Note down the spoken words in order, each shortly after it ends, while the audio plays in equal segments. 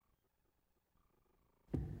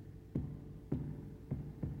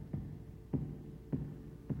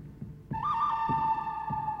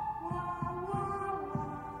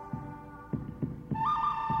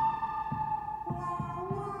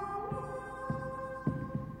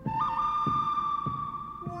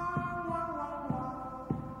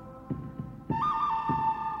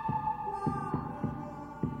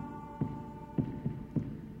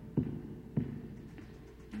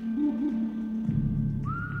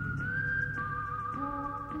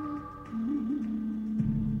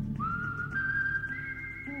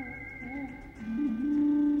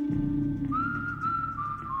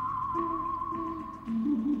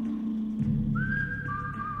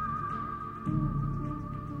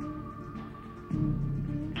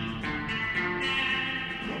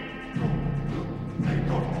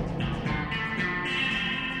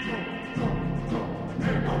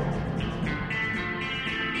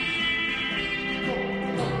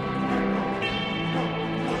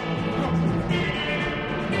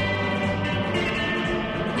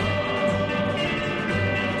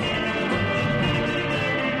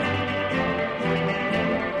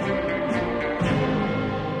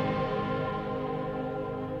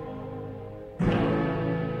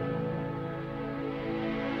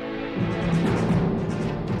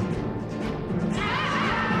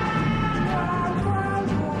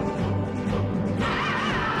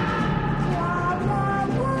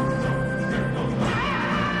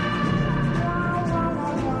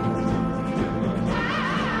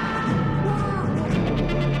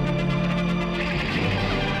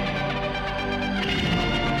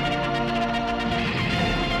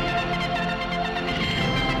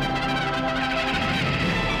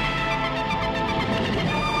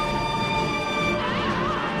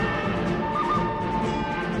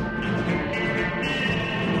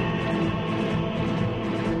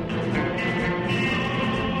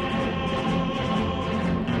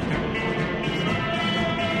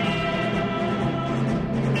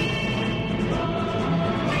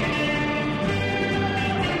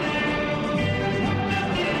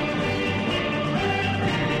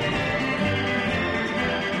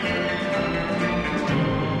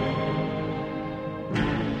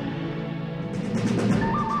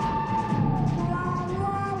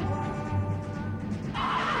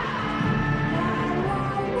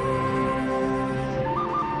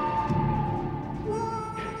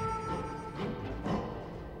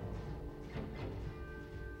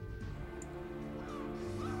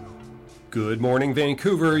Good morning,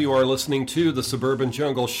 Vancouver. You are listening to the Suburban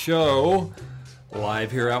Jungle Show, live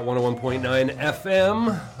here at 101.9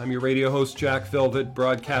 FM. I'm your radio host, Jack Velvet,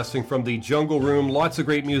 broadcasting from the Jungle Room. Lots of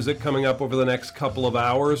great music coming up over the next couple of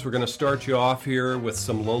hours. We're going to start you off here with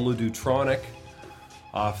some Lola Dutronic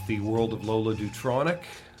off the World of Lola Dutronic.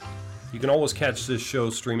 You can always catch this show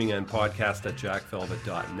streaming and podcast at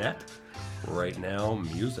jackvelvet.net. Right now,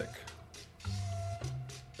 music.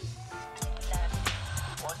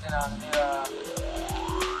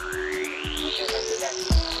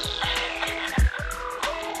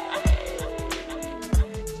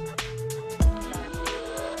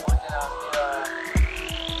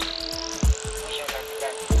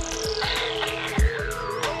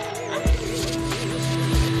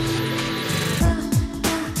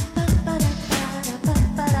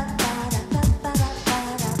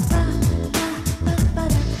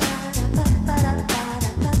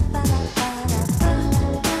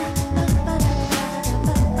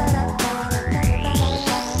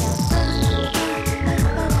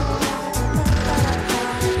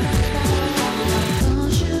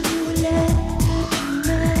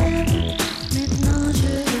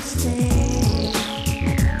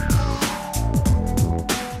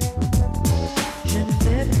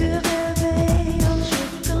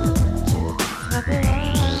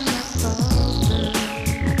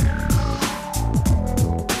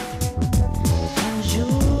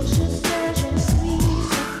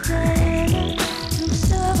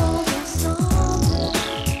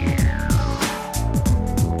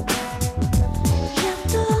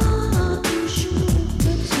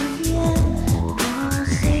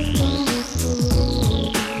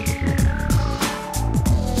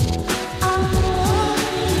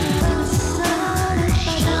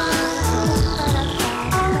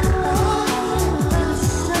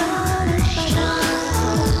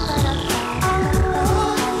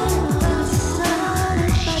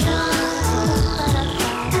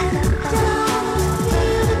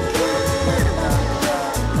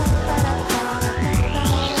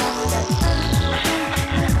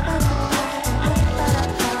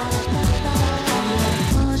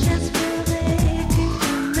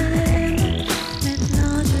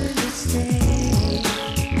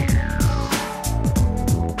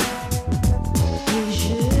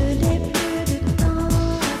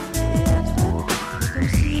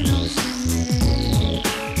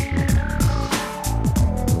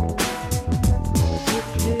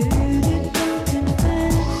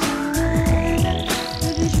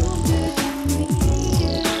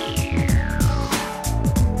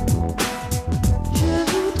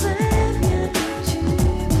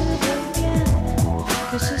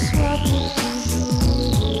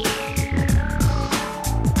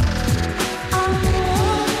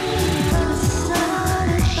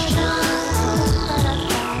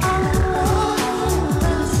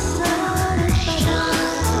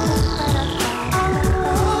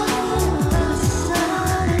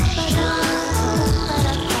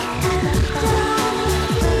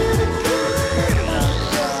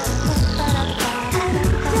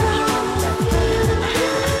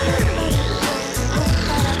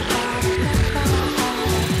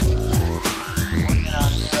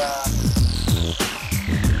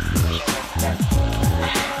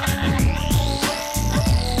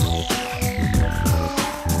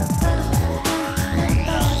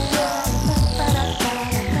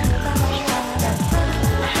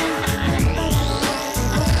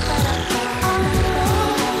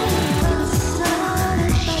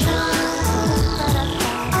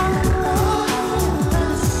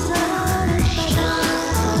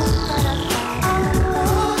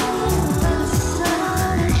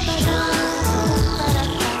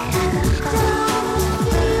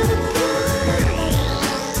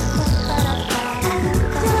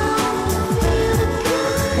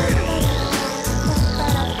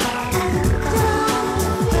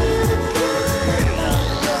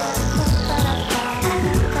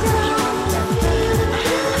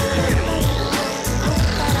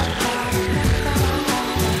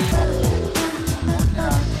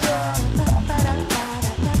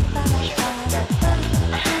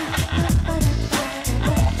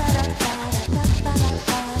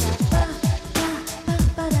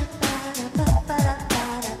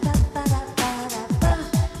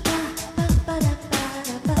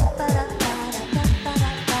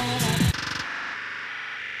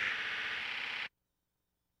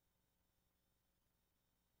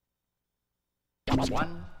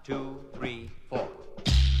 One, two, three, four.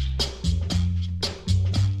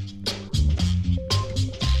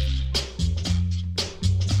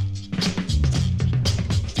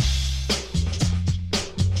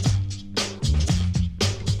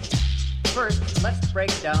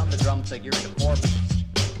 break down the drum figure into 4 beats.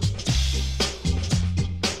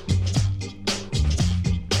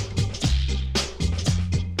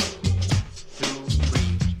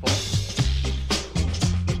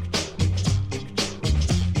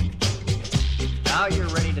 Now you're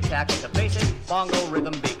ready to tackle the basic bongo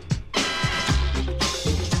rhythm beat.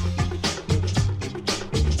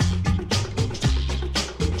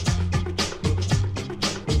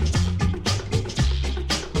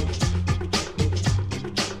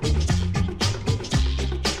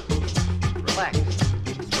 Relax,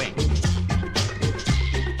 swing.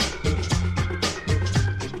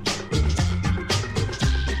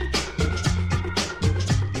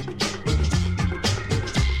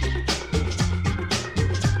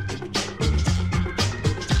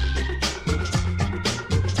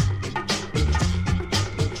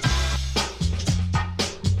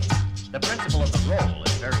 The principle of the roll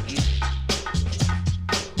is very easy.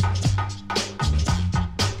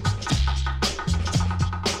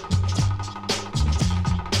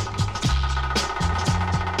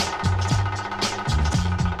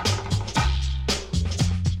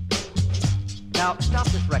 Now, stop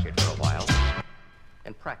this record for a while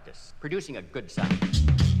and practice producing a good sound.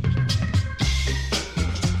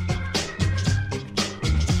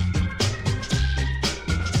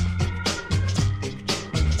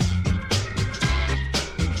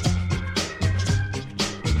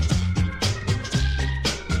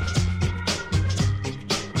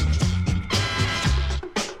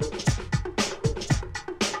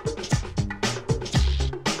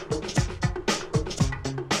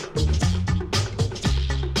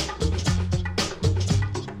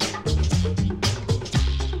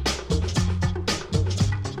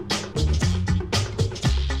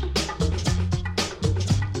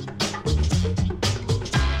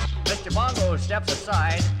 Mr. Bongo steps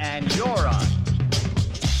aside and you're on.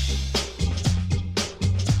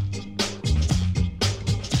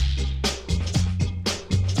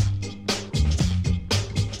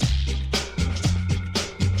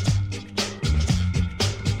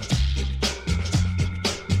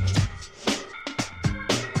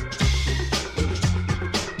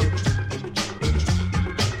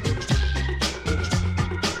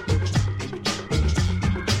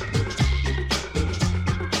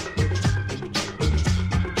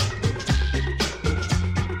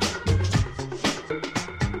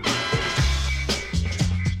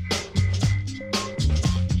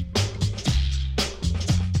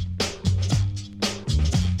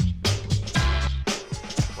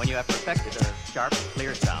 When you have perfected a sharp,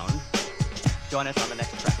 clear sound, join us on the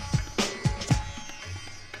next track.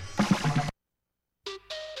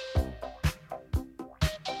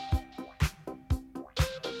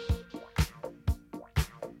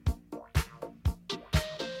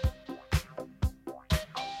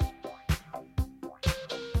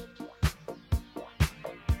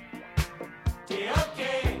 Te ok,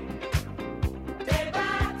 te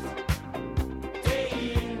bat.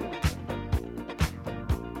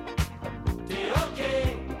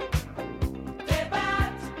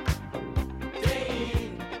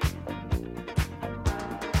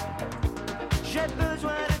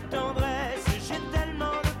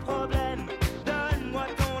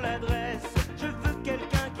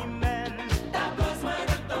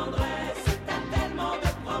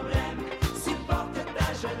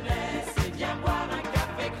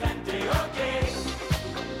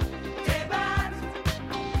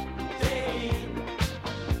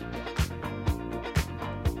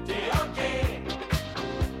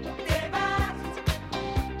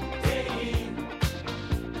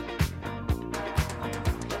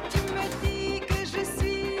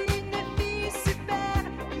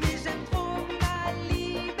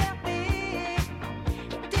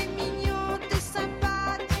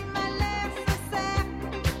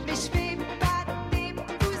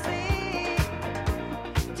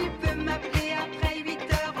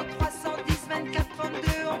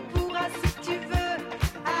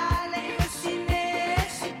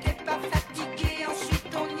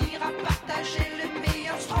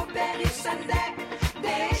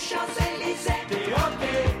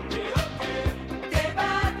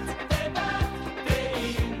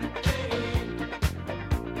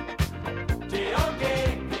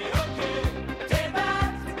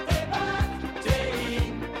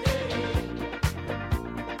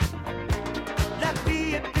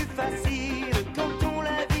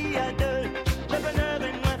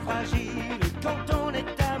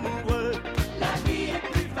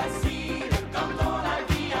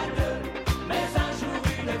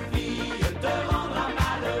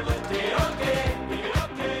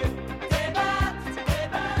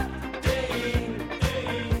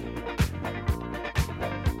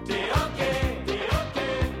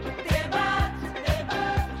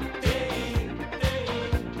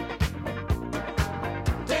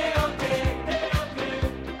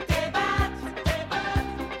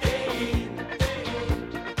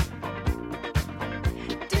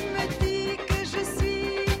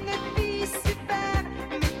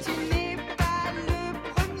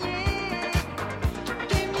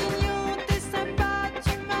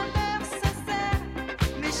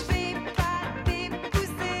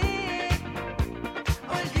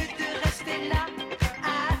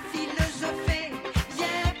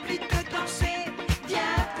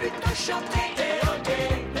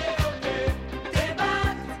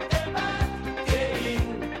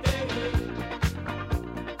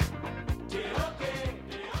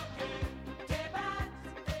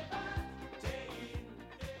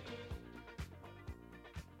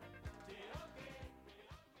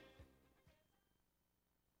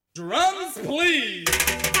 Drums, please!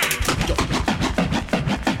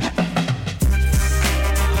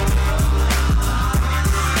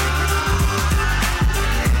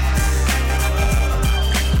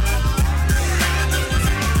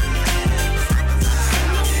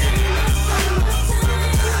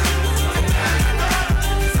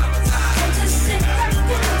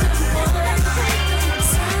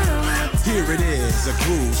 Here it is, a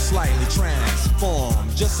groove slightly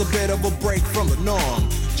transformed. Just a bit of a break from the norm.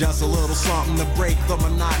 Just a little something to break the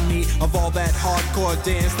monotony of all that hardcore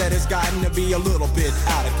dance that has gotten to be a little bit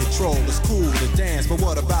out of control. It's cool to dance, but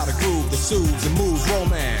what about a groove that soothes and moves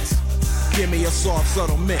romance? Give me a soft,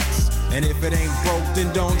 subtle mix, and if it ain't broke,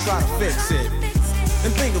 then don't try to fix it.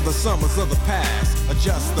 And think of the summers of the past.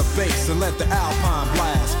 Adjust the bass and let the Alpine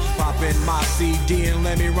blast. Pop in my CD and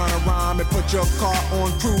let me run a rhyme and put your car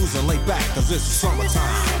on cruise and lay back, cause it's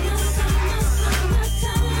summertime.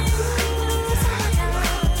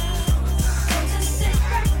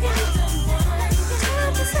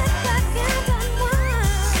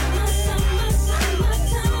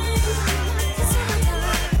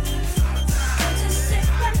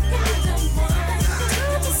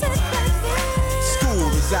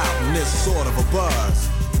 Out in this sort of a buzz,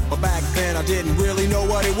 but back then I didn't really know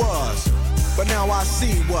what it was. But now I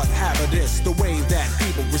see what happened is the way that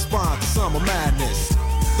people respond to summer madness.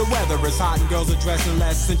 The weather is hot and girls are dressing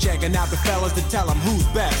less and checking out the fellas to tell them who's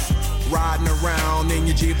best. Riding around in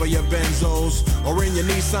your Jeep or your Benzos, or in your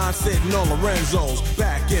Nissan sitting on Lorenzo's.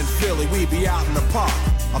 Back in Philly we be out in the park.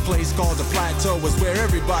 A place called the Plateau is where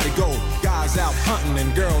everybody go. Guys out hunting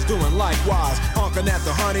and girls doing likewise. Honking at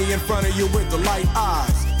the honey in front of you with the light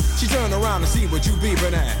eyes. She turn around to see what you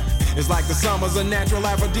beeping at. It's like the summer's a natural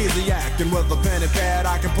aphrodisiac. And with a pen and pad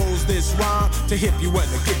I compose this rhyme to hip you and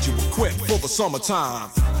to get you equipped for the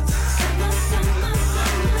summertime.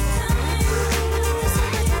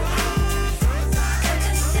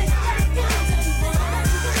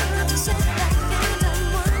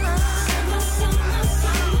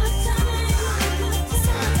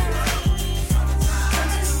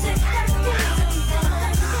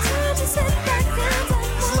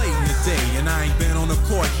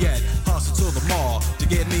 Yet, hustle to the mall to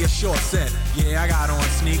get me a short set. Yeah, I got on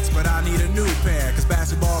sneaks, but I need a new pair, cause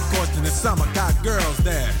basketball courts in the summer got girls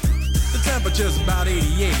there. The temperature's about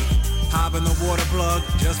 88. Hop in the water plug,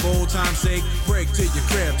 just for old time's sake. Break to your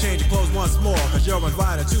crib, change your clothes once more, cause you're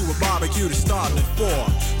invited to a barbecue to start at 4.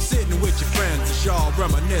 Sitting with your friends as y'all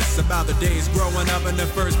reminisce about the days growing up and the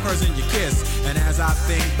first person you kiss. And as I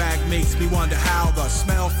think back, makes me wonder how the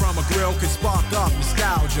smell from a grill can spark up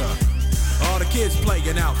nostalgia. All the kids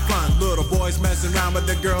playing out front, little boys messing around with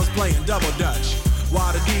the girls playing double dutch.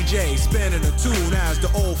 While the DJ spinning a tune as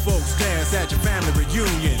the old folks dance at your family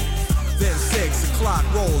reunion. Then 6 o'clock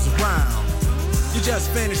rolls around. You just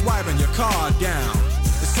finished wiping your car down.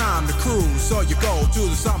 It's time to cruise, so you go to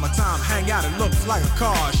the summertime hangout. It looks like a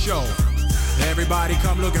car show. Everybody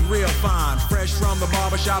come looking real fine, fresh from the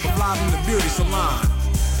barbershop or fly from the beauty salon.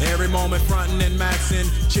 Every moment frontin' and maxin',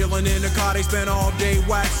 chillin' in the car, they spend all day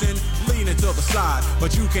waxin', leaning to the side,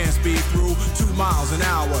 but you can't speed through 2 miles an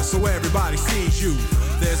hour, so everybody sees you.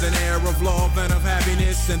 There's an air of love and of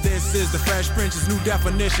happiness, and this is the Fresh Prince's new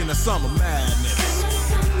definition of summer madness.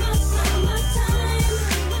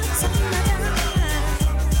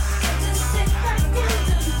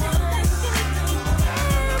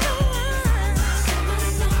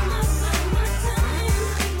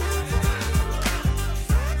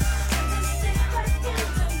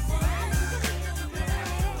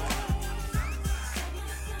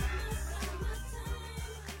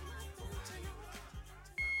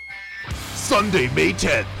 Sunday, May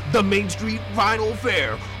 10th, the Main Street Vinyl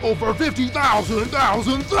Fair. Over 50,000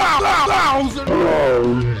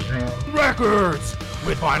 records.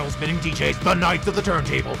 With vinyl spinning DJs, the Knights of the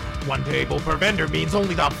Turntable. One table per vendor means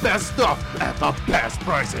only the best stuff at the best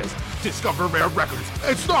prices. Discover rare records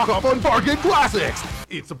and stock up on bargain classics.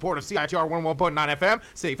 In support of CITR 101.9 FM,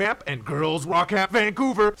 Safe Amp, and Girls Rock Camp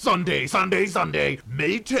Vancouver. Sunday,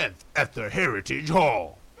 May 10th at the Heritage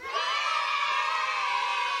Hall.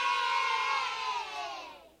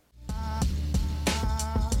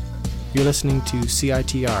 You're listening to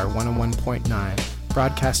CITR 101.9,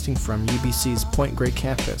 broadcasting from UBC's Point Grey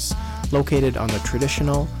campus, located on the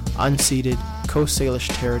traditional, unceded Coast Salish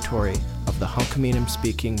territory of the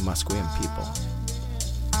Hunkaminam-speaking Musqueam people.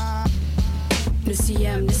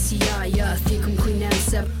 Nisiyem, Nisiyaya, Thikum Queen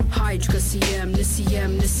Sep, Hydra CM,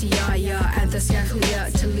 Nisiyem, Nisiyaya,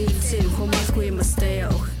 Anthascaclia, Talitin, Homasque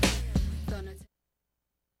Masteo.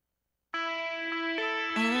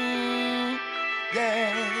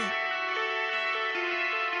 Yeah.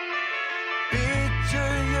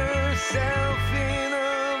 Picture yourself in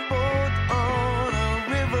a boat on a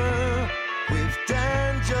river with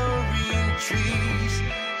tangerine trees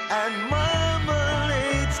and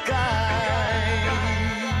marmalade skies.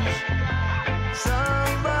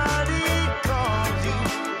 Somebody calls you,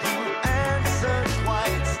 you answer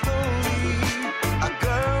quite slowly. A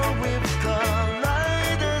girl with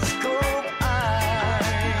kaleidoscope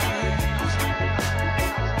eyes.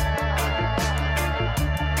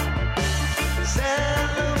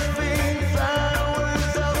 Cellophane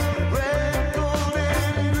flowers of red, gold,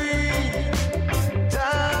 and green,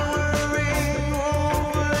 towering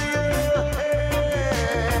over your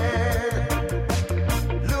head.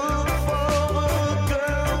 Look for a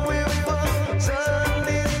girl with a sun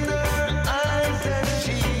in her eyes, and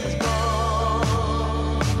she's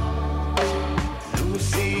gone.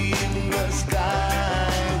 Lucy in the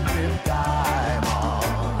sky with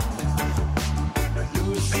diamonds.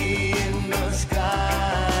 Lucy in the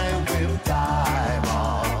sky with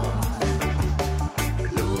diamonds.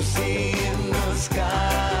 Lucy in the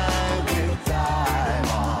sky with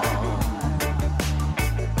diamonds.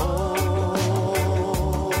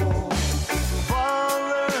 Oh,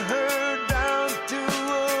 follow her down to a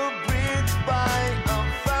bridge by a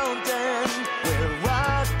fountain where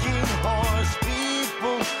rocking horse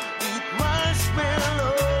people eat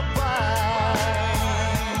marshmallow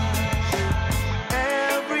pies.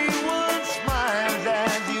 Everyone smiles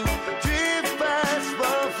as you drift past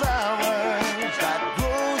the flowers that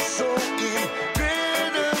grow so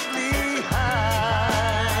incredibly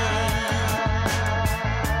high.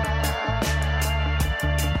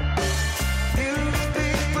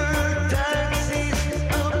 Newspaper taxis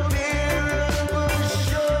appear on the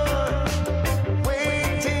shore,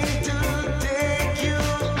 waiting to take you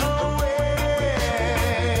away.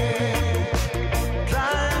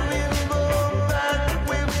 Climbing the back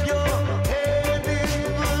with your head in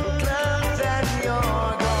the clouds and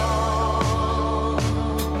you're gone.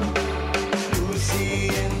 Lucy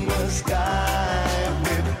in the sky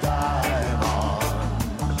with diamonds.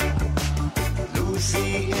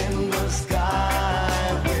 Lucy in the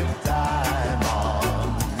sky with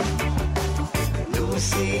diamonds.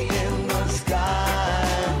 Lucy in the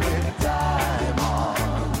sky with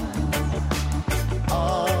diamonds.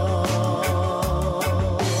 Oh,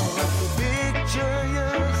 picture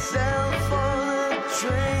yourself on a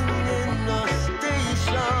train in a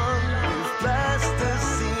station with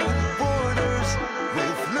plasticine borders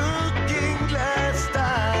with looking glass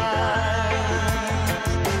ties.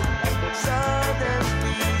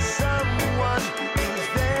 Suddenly someone is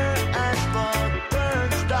there at the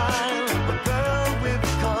turnstile, a girl with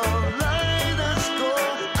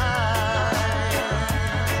kaleidoscope eyes.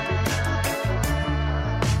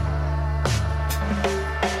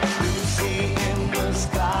 Lucy in the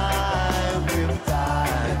sky with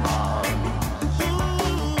diamonds.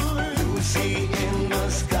 Lucy in the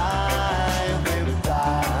sky with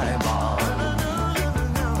diamonds.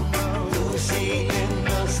 Lucy in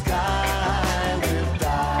the sky with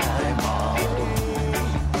diamonds.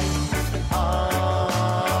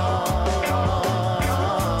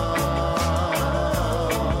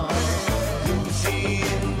 Lucy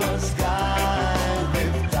in the sky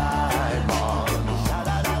with diamonds.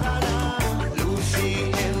 Lucy in the sky with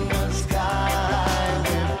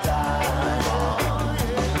diamonds.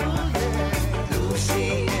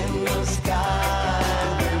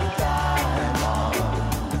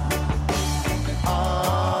 Lucy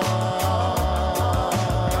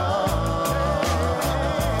in the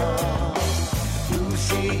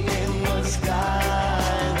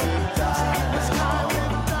sky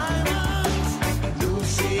with diamonds.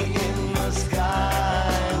 Lucy in the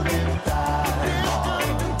sky with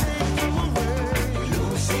diamonds.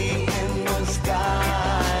 Lucy in the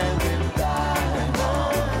sky with diamonds.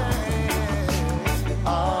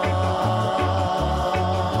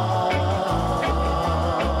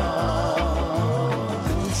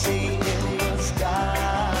 Lucy in the sky with diamonds. Lucy in the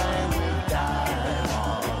sky with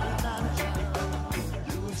diamonds.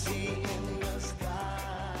 Lucy in the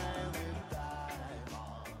sky with diamonds.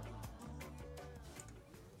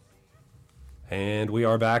 And we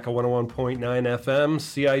are back at 101.9 FM,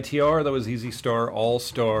 CITR. That was Easy Star All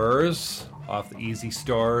Stars off the Easy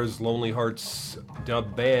Stars Lonely Hearts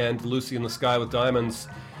dub band, Lucy in the Sky with Diamonds.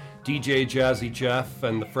 DJ Jazzy Jeff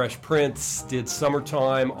and the Fresh Prince did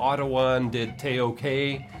Summertime. Ottawa did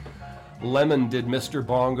Te-OK. Lemon did Mr.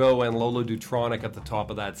 Bongo, and Lola Dutronic at the top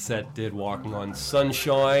of that set did Walking on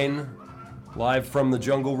Sunshine. Live from the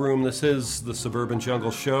Jungle Room, this is the Suburban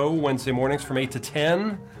Jungle Show, Wednesday mornings from 8 to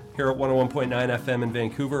 10, here at 101.9 FM in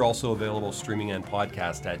Vancouver, also available streaming and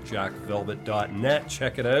podcast at jackvelvet.net.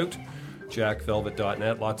 Check it out,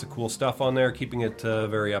 jackvelvet.net. Lots of cool stuff on there, keeping it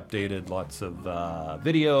very updated. Lots of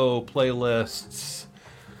video, playlists,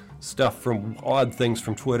 stuff from odd things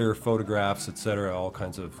from Twitter, photographs, etc. All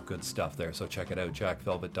kinds of good stuff there, so check it out,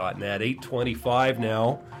 jackvelvet.net. 8:25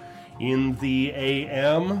 now in the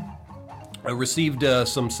AM. I received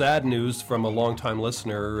some sad news from a longtime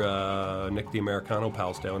listener, Nick the Americano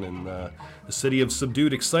Pals down in the city of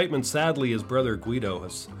subdued excitement. Sadly, his brother Guido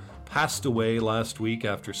has passed away last week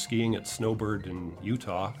after skiing at Snowbird in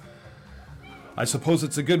Utah. I suppose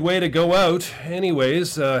it's a good way to go out.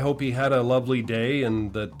 Anyways, I hope he had a lovely day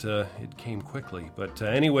and that it came quickly. But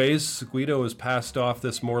anyways, Guido has passed off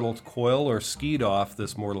this mortal coil, or skied off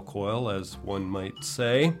this mortal coil, as one might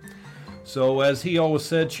say. So, as he always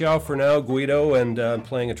said, ciao for now, Guido, and I'm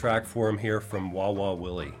playing a track for him here from Wah Wah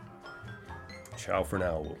Willie. Ciao for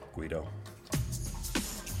now, Guido.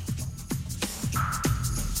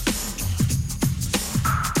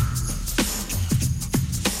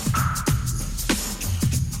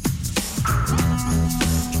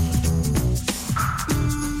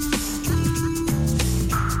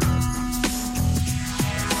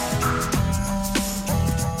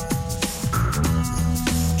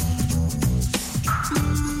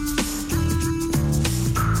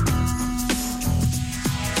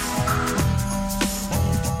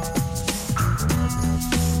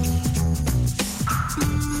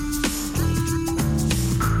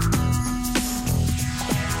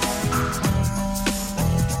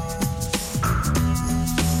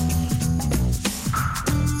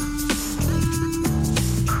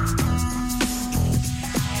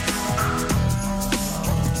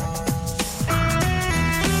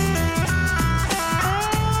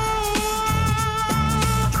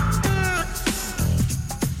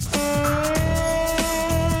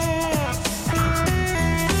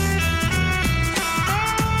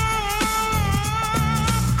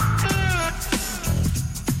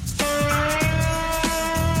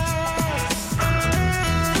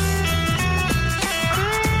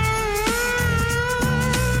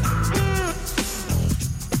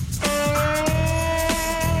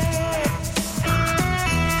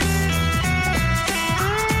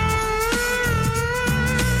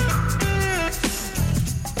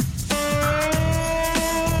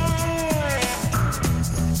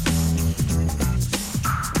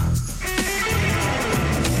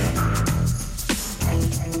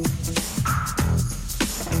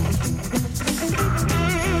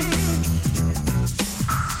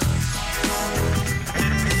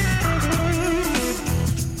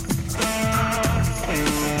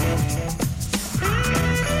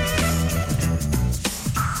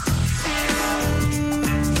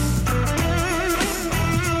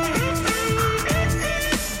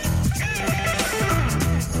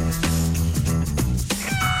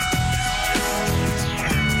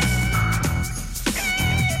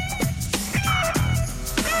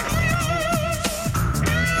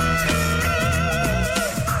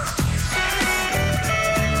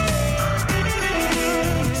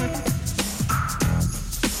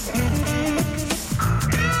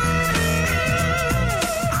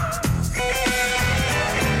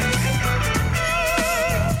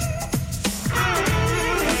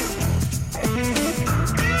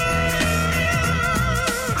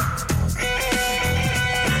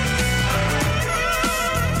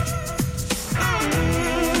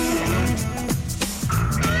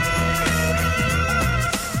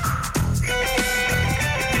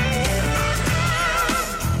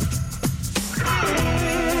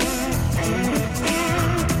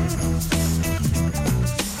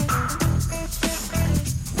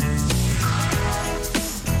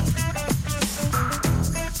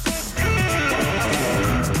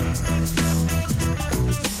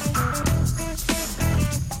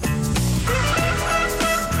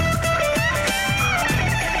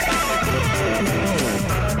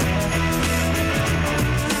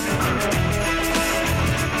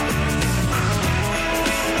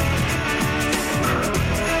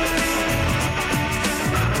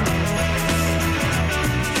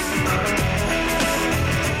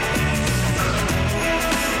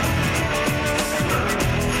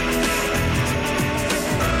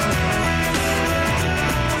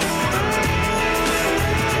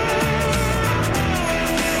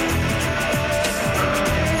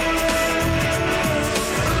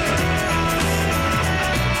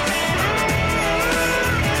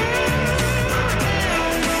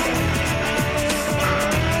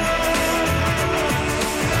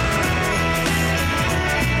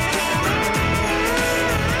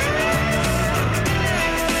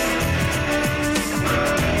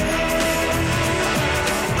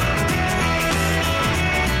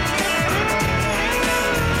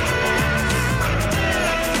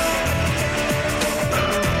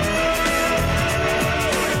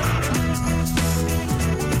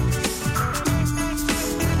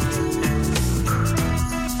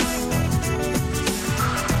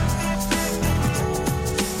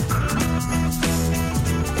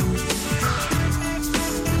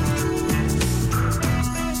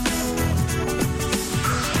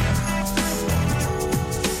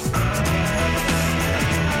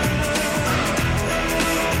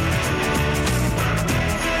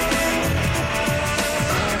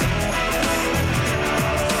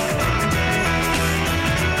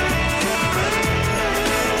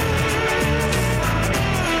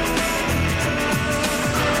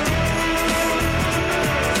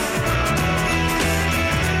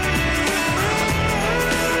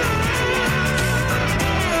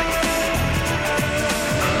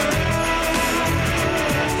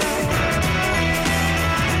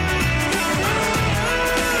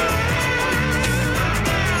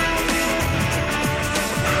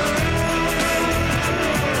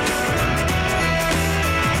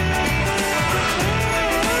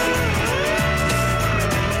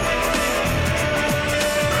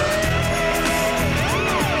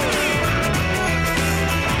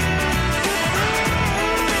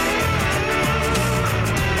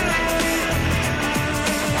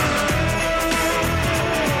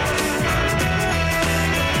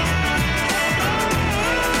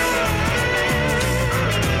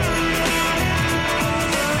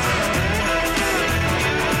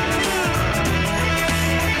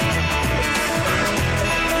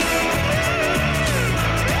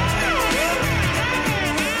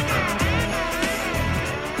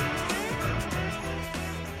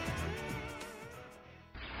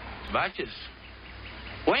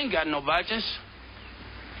 got no badges.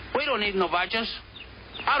 We don't need no badges.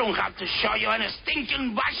 I don't have to show you any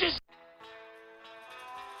stinking badges.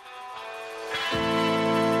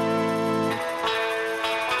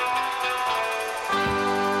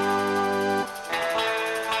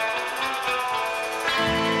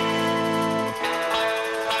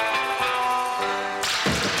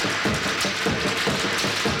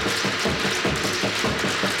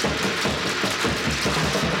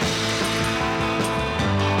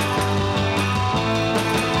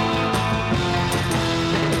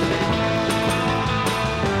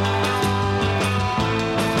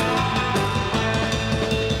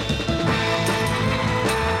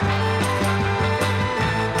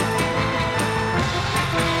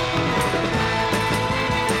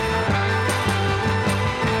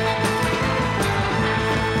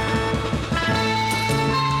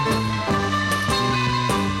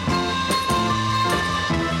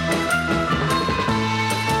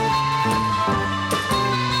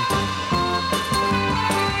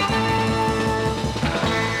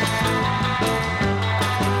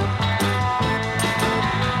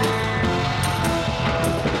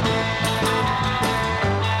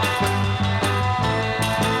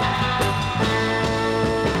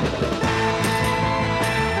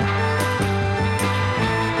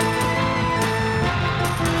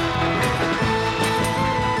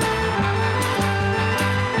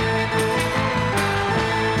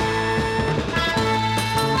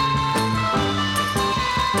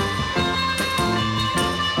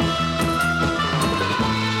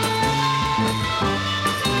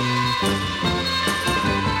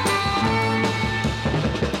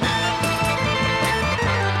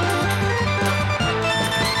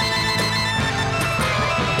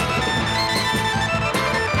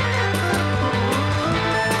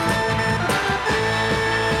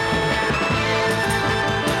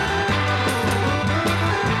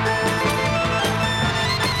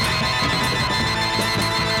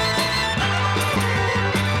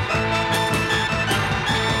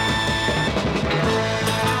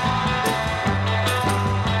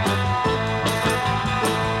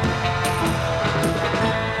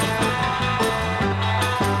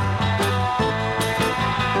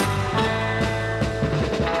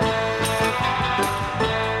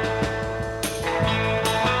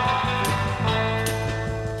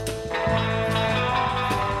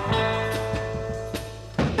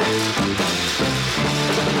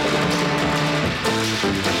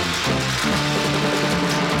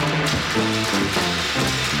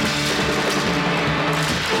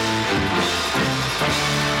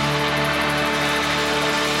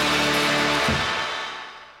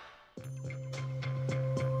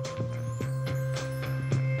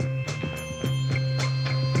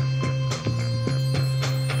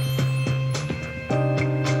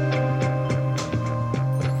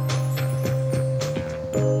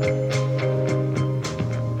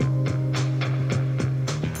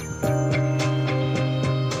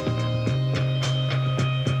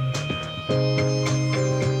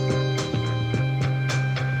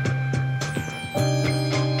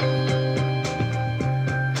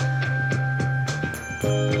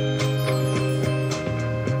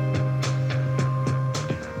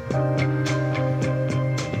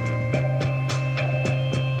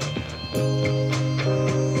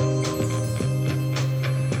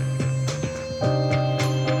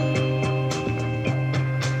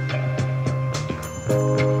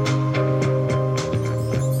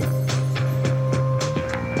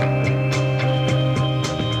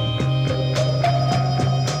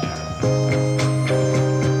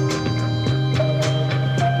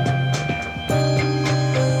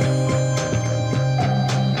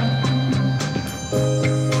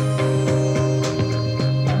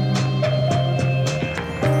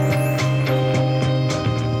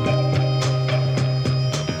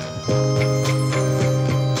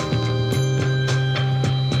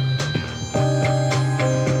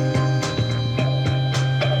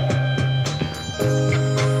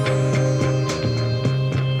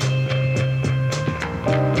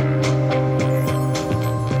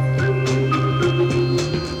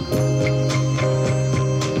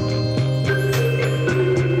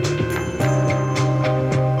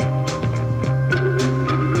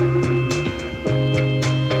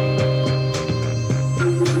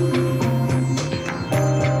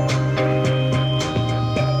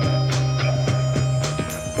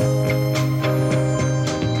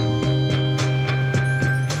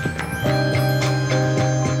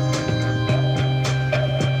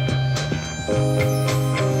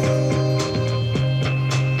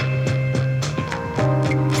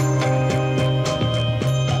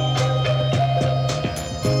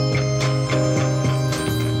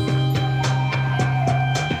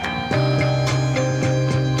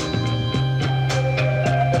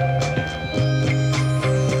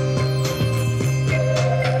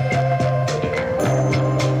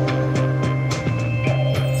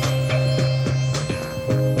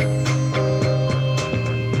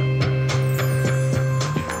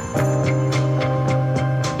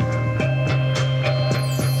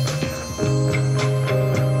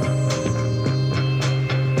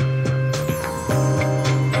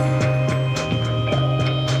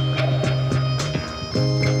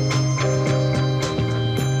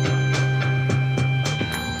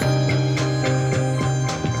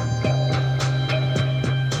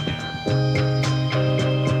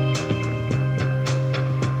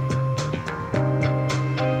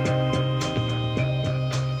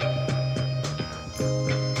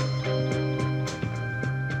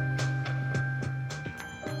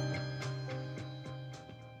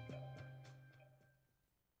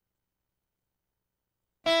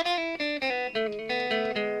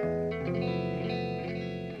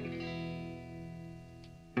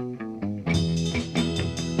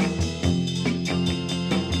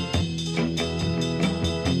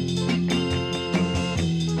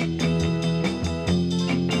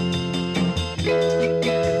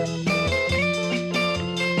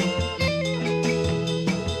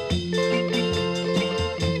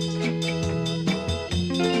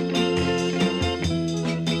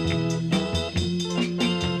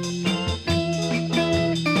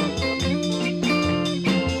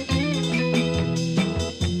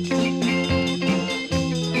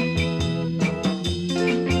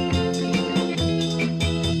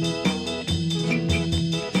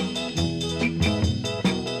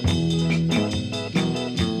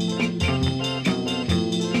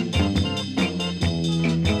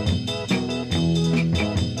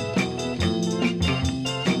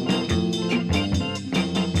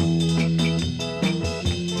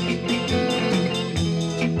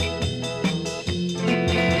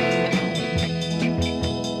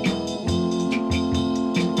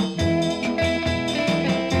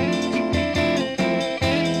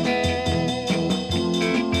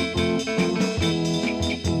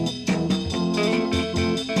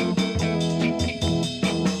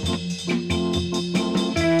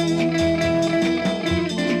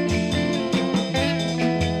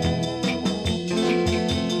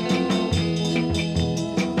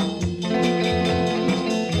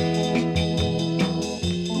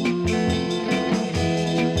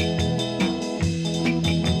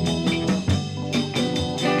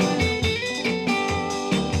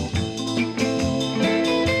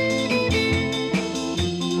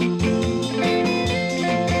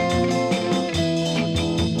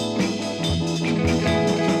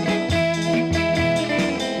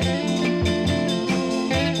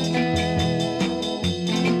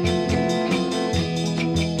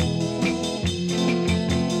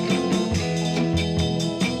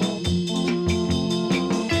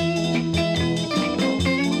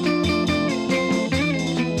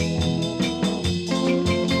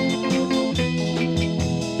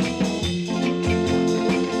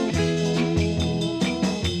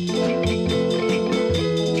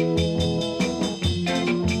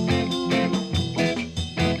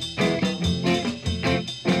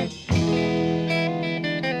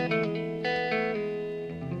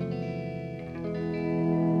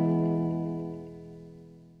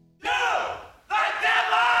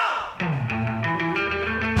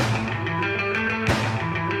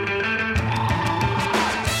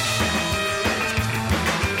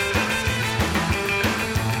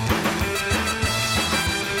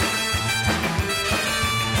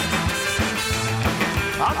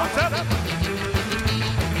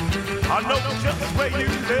 I know just where you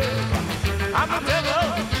live. I'm the devil.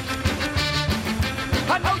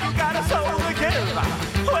 I know you got a soul to give.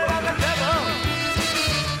 Well, I'm the devil.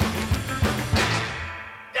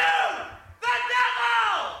 You, the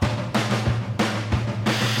devil!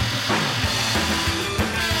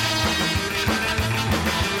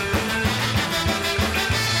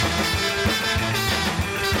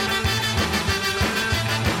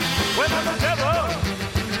 Well, I'm the devil.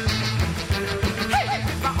 Hey,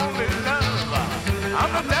 it's my only love.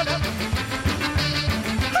 I'm the devil.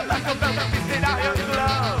 Like a velvet piece in iron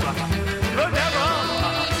glove. The devil.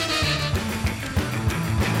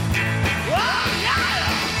 Oh, yeah!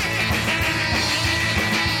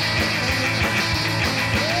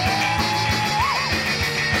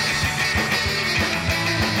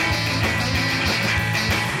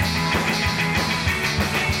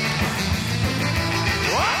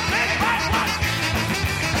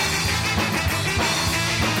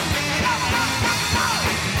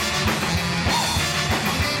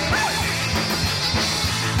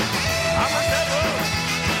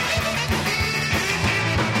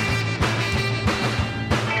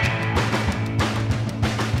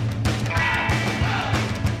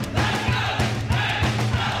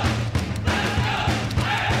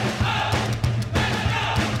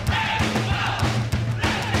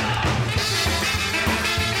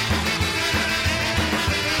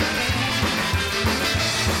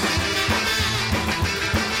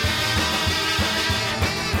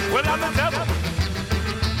 Well, I'm the devil.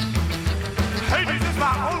 Hades is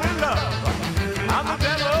my only love. I'm the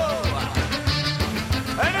devil.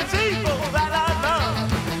 And it's evil that I love.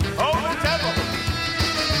 Oh, the devil.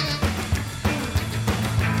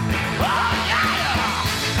 Oh, yeah!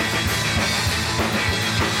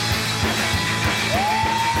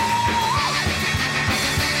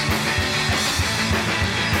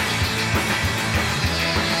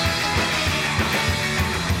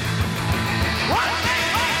 What?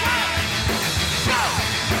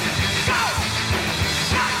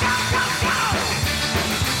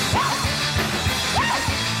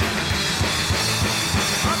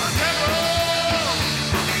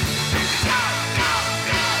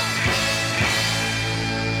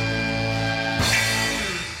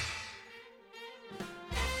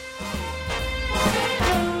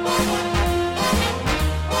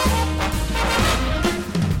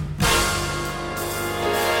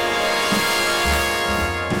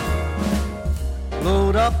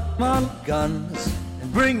 Load up on guns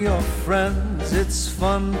and bring your friends. It's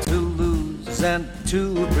fun to lose and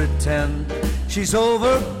to pretend. She's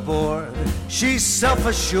overboard, she's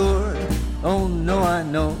self-assured. Oh no, I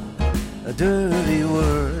know a dirty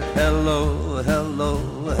word. Hello, hello,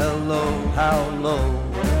 hello, how low?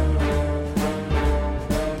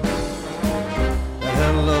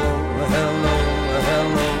 Hello, hello,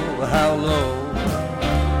 hello, how low?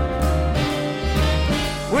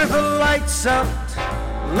 With the lights out,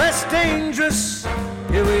 less dangerous,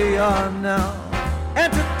 here we are now.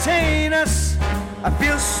 Entertain us, I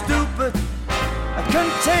feel stupid,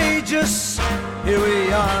 contagious, here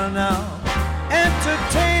we are now.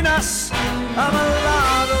 Entertain us, I'm a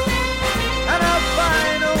lotto, an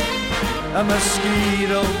albino, a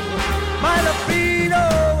mosquito, my libido,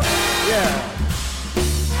 yeah.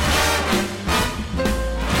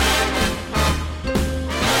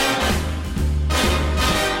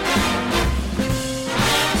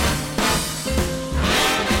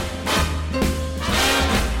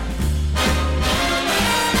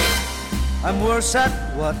 I'm worse at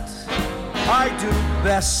what I do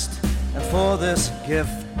best, and for this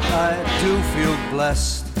gift I do feel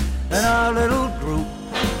blessed. And our little group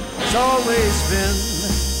has always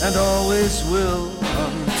been and always will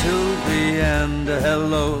until the end.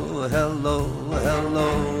 Hello, hello,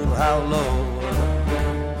 hello, how low?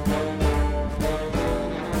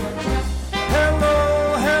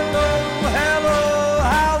 Hello, hello, hello,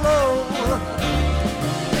 how low?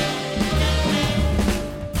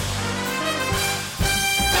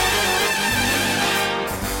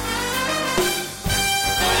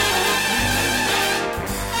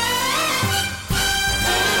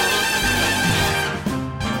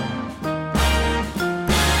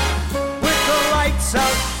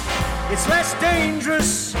 Out, it's less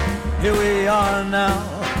dangerous, here we are now.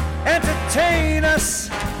 Entertain us,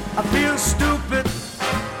 I feel stupid,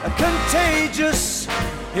 contagious,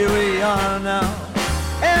 here we are now.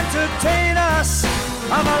 Entertain us,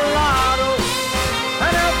 I'm a lotto,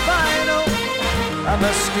 an albino, a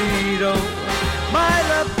mosquito, my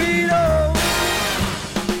libido.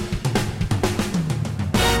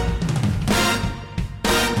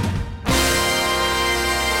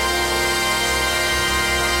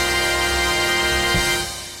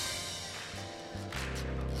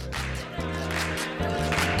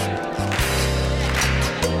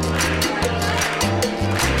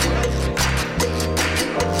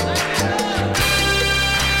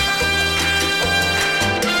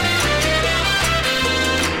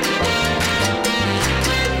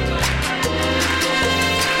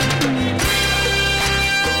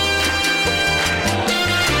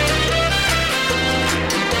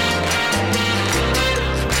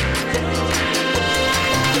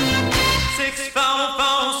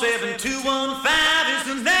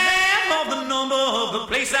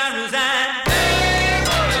 I resign. Hey,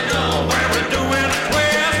 brother, when we're doing a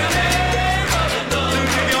twist, hey, brother, to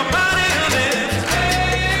give your body a lift.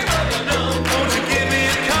 Hey, brother, won't you give me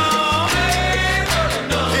a call? Hey,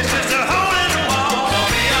 brother, it's just a hole in the wall. Call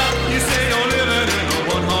me up. You say you're living in a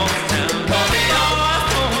one-horse town. Call me up.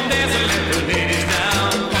 Come dance and let the ladies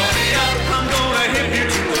down. Call me up. I'm gonna hit you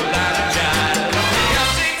to a light of jive. Call me up.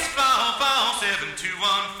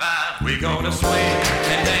 644-7215. We're gonna swing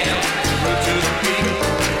and dance to the beat.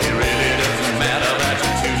 It really doesn't matter about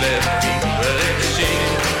your two left feet. But let the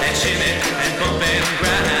shake and shimmy and bump and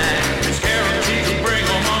grind. It's guaranteed to bring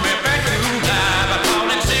your mommy back to life. I call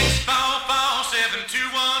it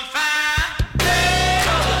 644-7215. Hey,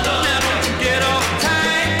 now don't you get off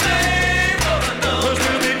tight. Hey, 'cause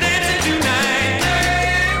we'll be dancing tonight.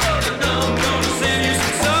 Hey, I'm gonna send you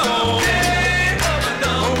some soul. Hey,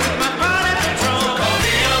 with my body control. Call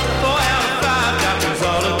me up, 4 out of 5 doctors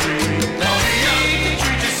all agree. Call me up, you can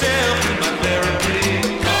treat yourself to my therapy.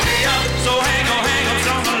 Call me up, so hang on, it's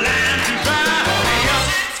on the line to try. Call me up,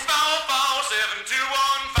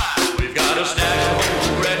 644-7215. We've got a stack of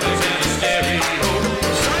old records and a stereo.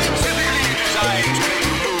 Scientifically designed to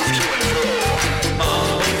move to and fro. Mama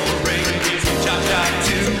will bring me some cha-cha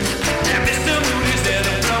too. And Mr. Moody's there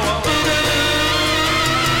to throw a boogaloo.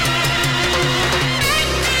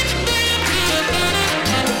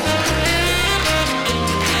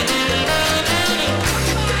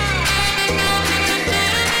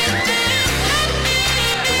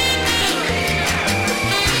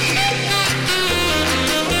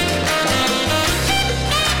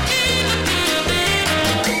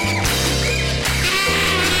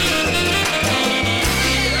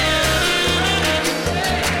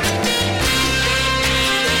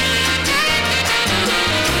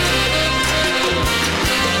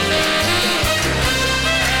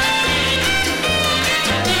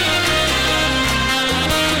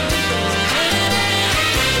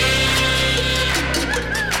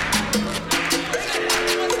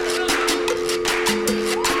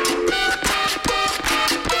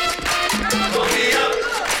 Call me up.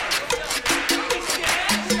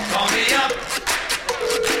 Call me up.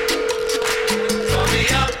 Call me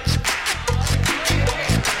up.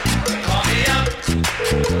 Call me up.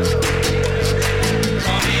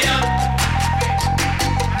 Call me up.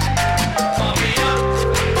 Call me up.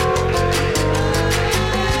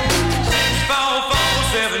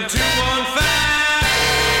 644-7215.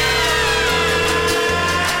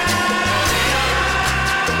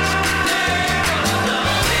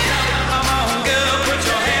 Come on, girl, put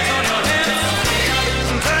your hands on your hips.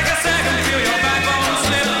 Take a second, feel your backbone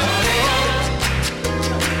slip.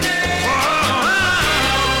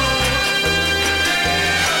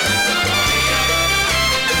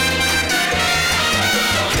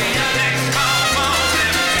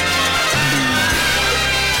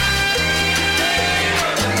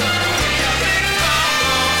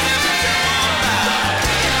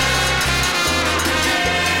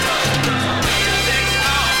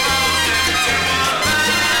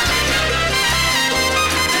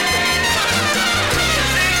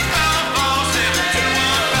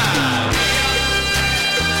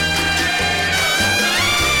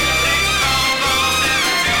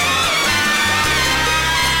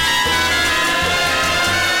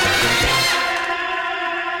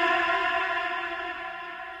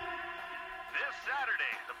 This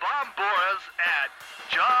Saturday, the Bomboras at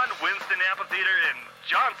John Winston Amphitheater in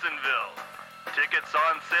Johnsonville. Tickets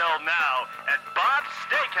on sale now at Bob's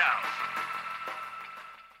Steakhouse.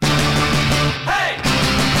 Hey!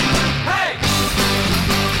 Hey!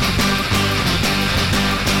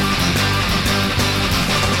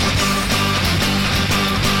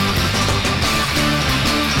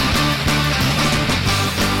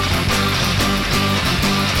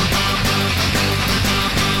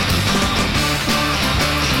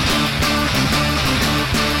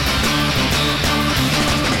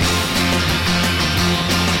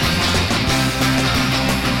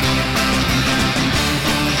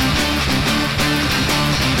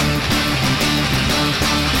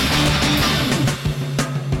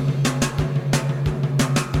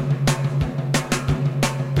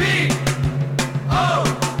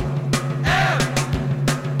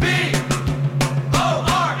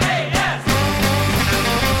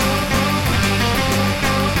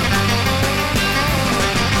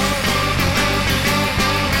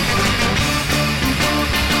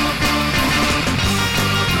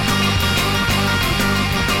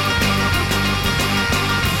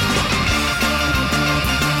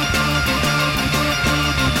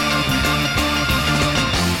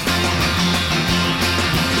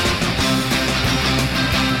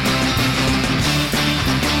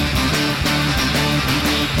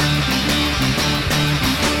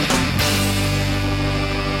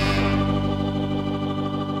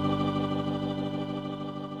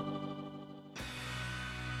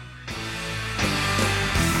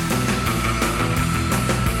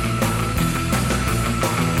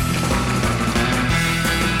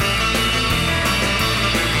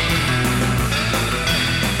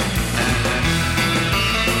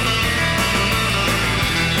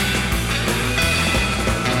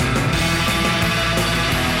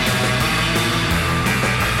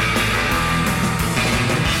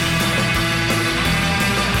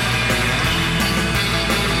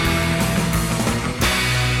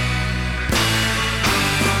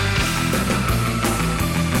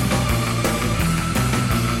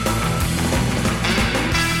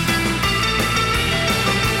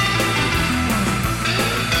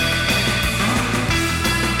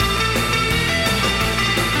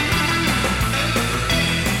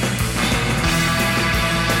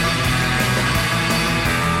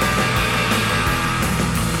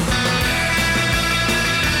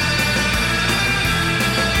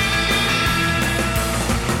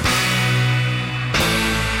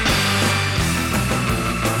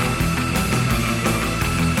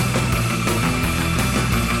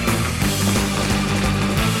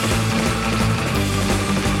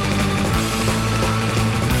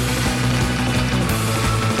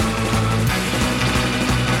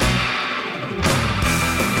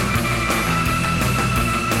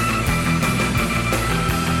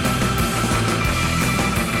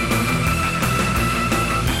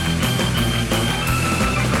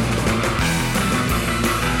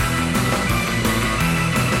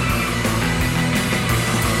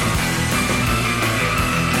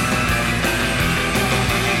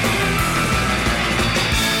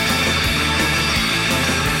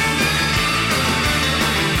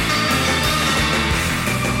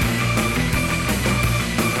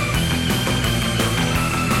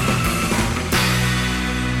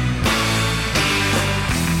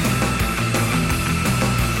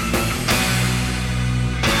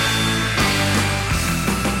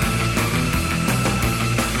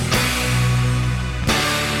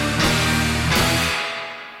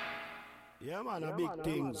 Yeah, man, a big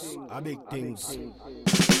things.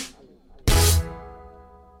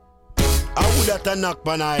 I would have to knock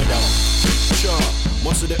pan either. Sure,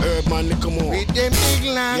 most of the herb man, they come on. With them big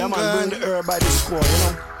land yeah, man, bring the herb by the squad, you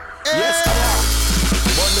know. Yes, I am.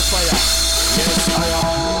 Burn the fire. Yes, I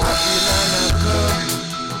am.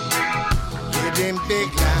 With them big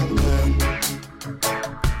land gun.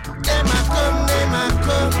 Them a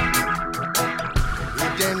come.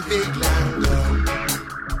 With them big land gun.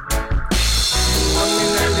 Come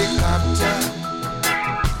in helicopter.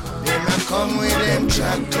 Them a come with them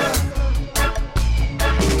tractor.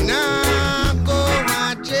 Nah, go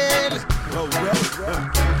to jail.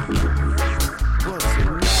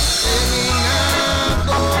 Say me nah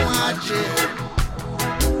go to jail.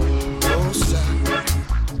 No sir.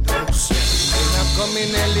 Them a come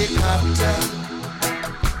in helicopter.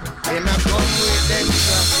 Them a come with them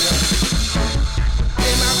tractor.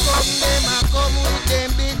 Them a come with them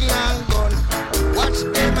big long gun. Watch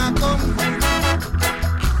them a come with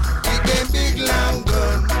them big long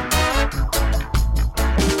gun.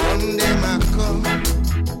 Them a come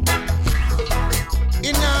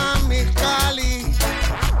in a me Cali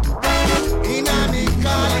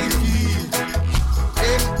field.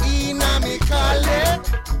 Them in a me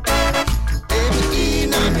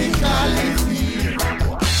Cali field.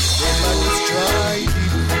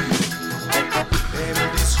 Them a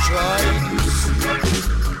destroy the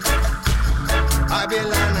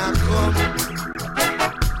Babylon a come.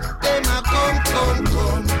 Them a come.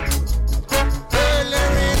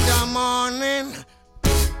 Morning.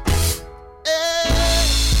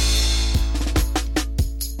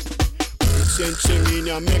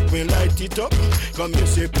 Sensimina make me light it up. Come you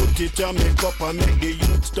say put it and make up and make the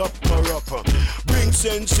youth stop corrupt. Bring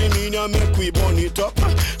sensimina make we burn it up.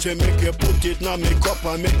 Say make you put it now make up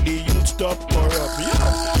and make the youth stop corrupt.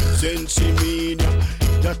 Yeah. Sensimina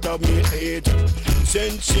that of me age.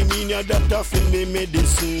 Sensimina that of me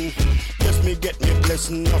medicine. Yes, me get me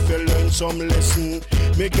blessing, I feel learn some lesson.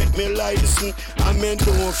 Me get me license, I mean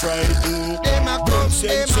don't frighten.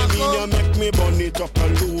 Sensimina make me burn it up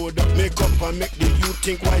and load up. Make up and make the youth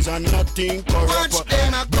think wise and not think corrupt.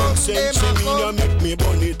 Sensimina make me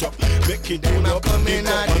burn it up. Make it load up, make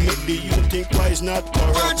up and make the youth think wise not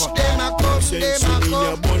corrupt.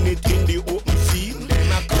 Sensimina burn it in the open field.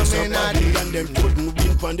 Yes, up and them couldn't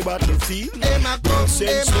win on the battlefield.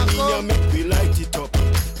 Sensimina make me light it up.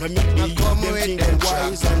 I make the youth them think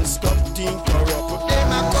wise and stop think corrupt.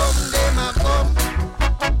 Them a come.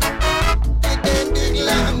 With them big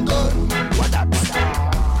long gun. What that?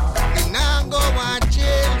 Me nah go to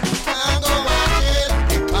jail.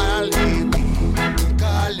 They call me.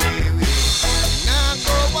 Nah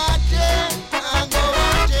go to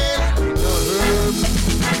jail. No herb.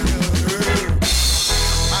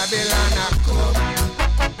 Babylon a come.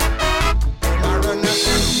 Them a run a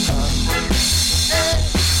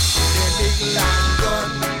long gun.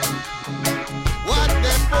 What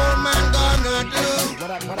the poor man gonna do?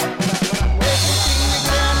 Everything we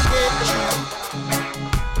can get through.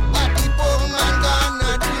 What the poor man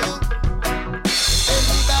gonna do?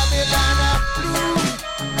 Every Babylon a blue.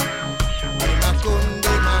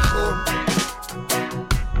 Them a come.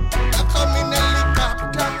 I come in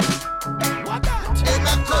helicopter. What that? Them a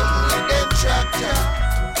come with them tractor.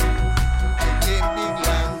 Them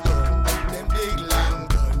big long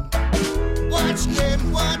gun. Watch them.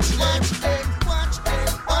 Hey.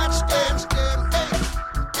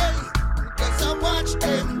 Because I watch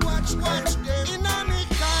them. In a me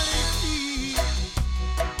quality.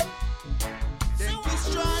 Them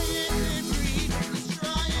destroying the breed. I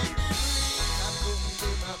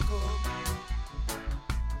come. My quality.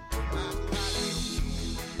 Run them.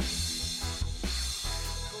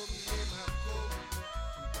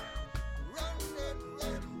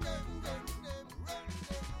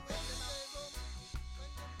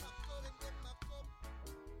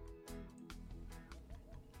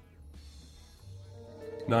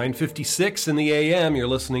 9:56 in the AM. You're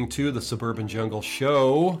listening to the Suburban Jungle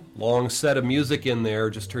Show. Long set of music in there.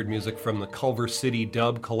 Just heard music from the Culver City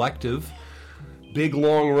Dub Collective. Big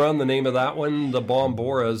Long Run, the name of that one. The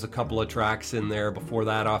Bomboras, a couple of tracks in there. Before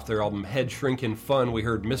that, off their album Head Shrinkin' Fun, we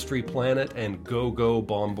heard Mystery Planet and Go Go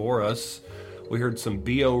Bomboras. We heard some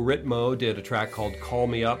B.O. Ritmo, did a track called Call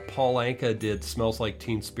Me Up. Paul Anka did Smells Like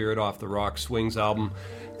Teen Spirit off the Rock Swings album.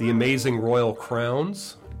 The Amazing Royal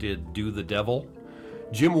Crowns did Do the Devil.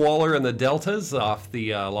 Jim Waller and the Deltas off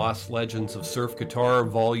the Lost Legends of Surf Guitar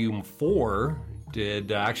Volume 4 did,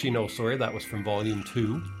 that was from Volume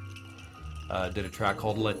 2. Did a track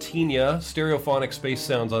called Latinia. Stereophonic Space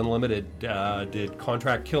Sounds Unlimited did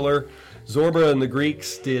Contract Killer. Zorba and the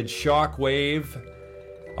Greeks did Shockwave.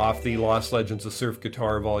 off the Lost Legends of Surf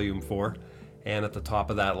Guitar Volume 4. And at the top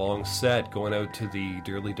of that long set, going out to the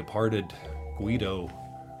dearly departed Guido,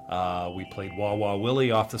 we played Wah Wah Willie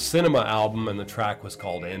off the Cinema album, and the track was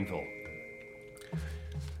called Anvil.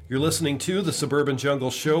 You're listening to the Suburban Jungle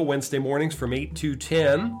Show, Wednesday mornings from 8 to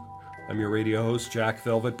 10. I'm your radio host, Jack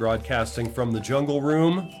Velvet, broadcasting from the Jungle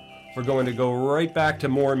Room. We're going to go right back to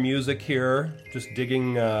more music here. Just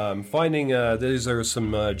digging, finding. These are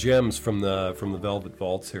some gems from the Velvet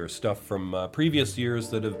Vaults here. Stuff from previous years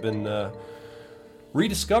that have been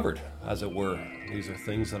rediscovered, as it were. These are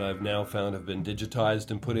things that I've now found have been digitized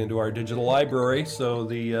and put into our digital library. So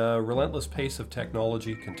the relentless pace of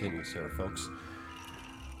technology continues here, folks.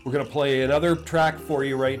 We're going to play another track for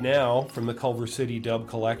you right now from the Culver City Dub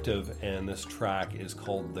Collective, and this track is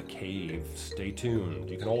called The Cave. Stay tuned.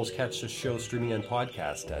 You can always catch this show streaming and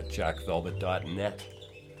podcast at jackvelvet.net.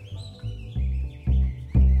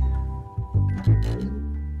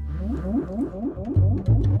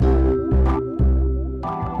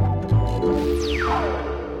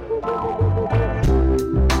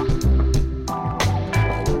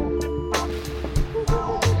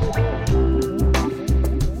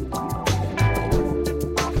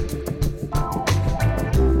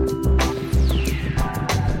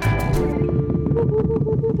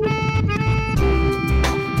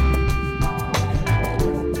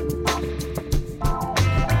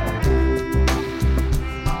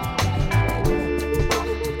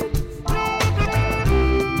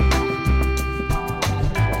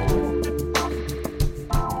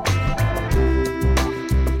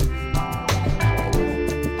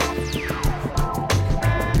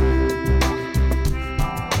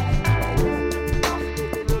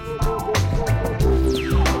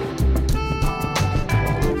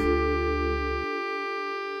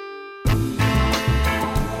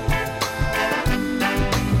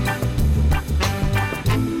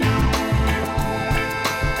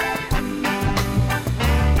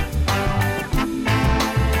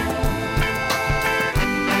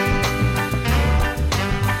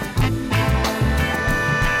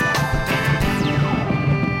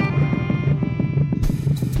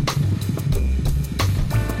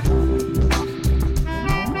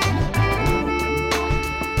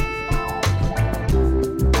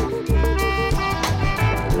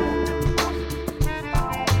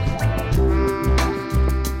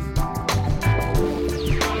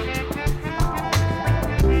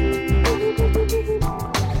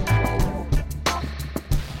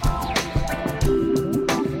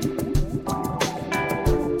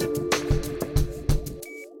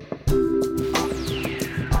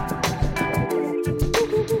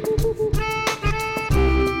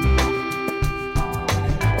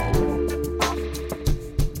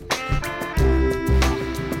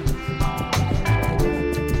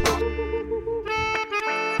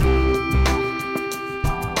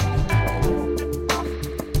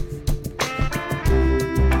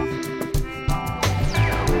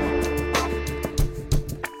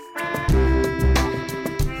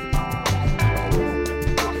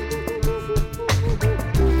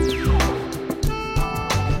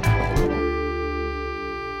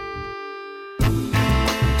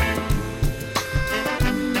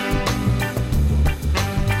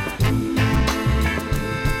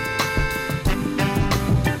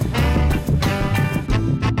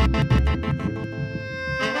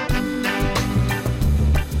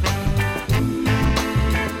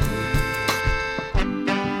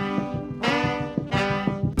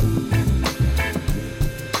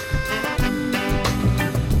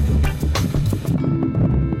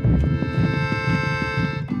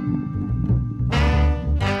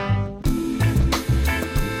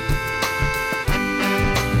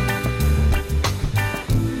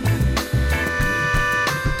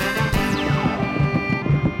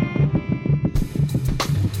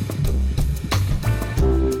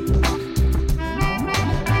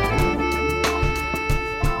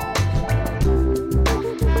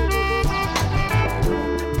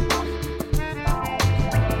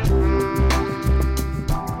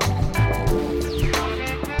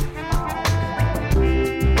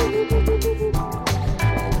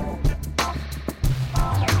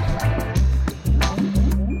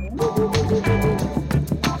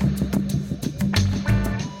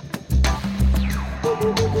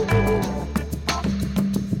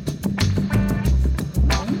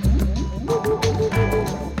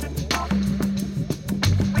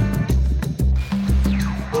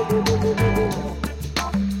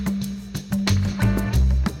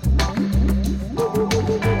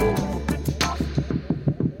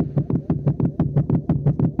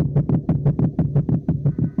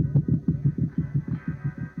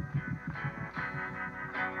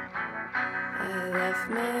 left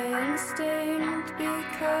my instinct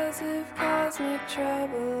because of cosmic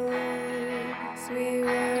troubles. We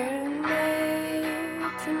weren't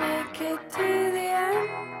made to make it to the end.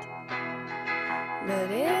 But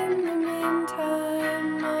in the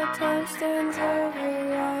meantime, no time stands over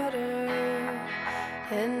water,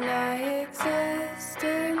 and I exist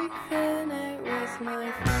infinite with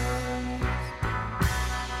my friends.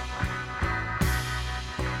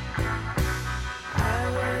 I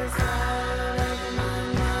was out of my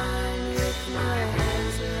mind with my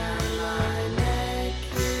hands around my neck.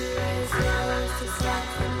 You raised yours to slap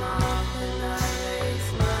them off, and I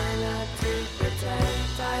raised mine up to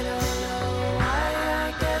protect. I don't know why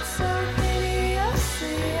I get so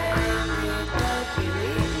hideously angry, but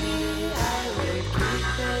believe me, I would keep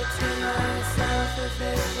it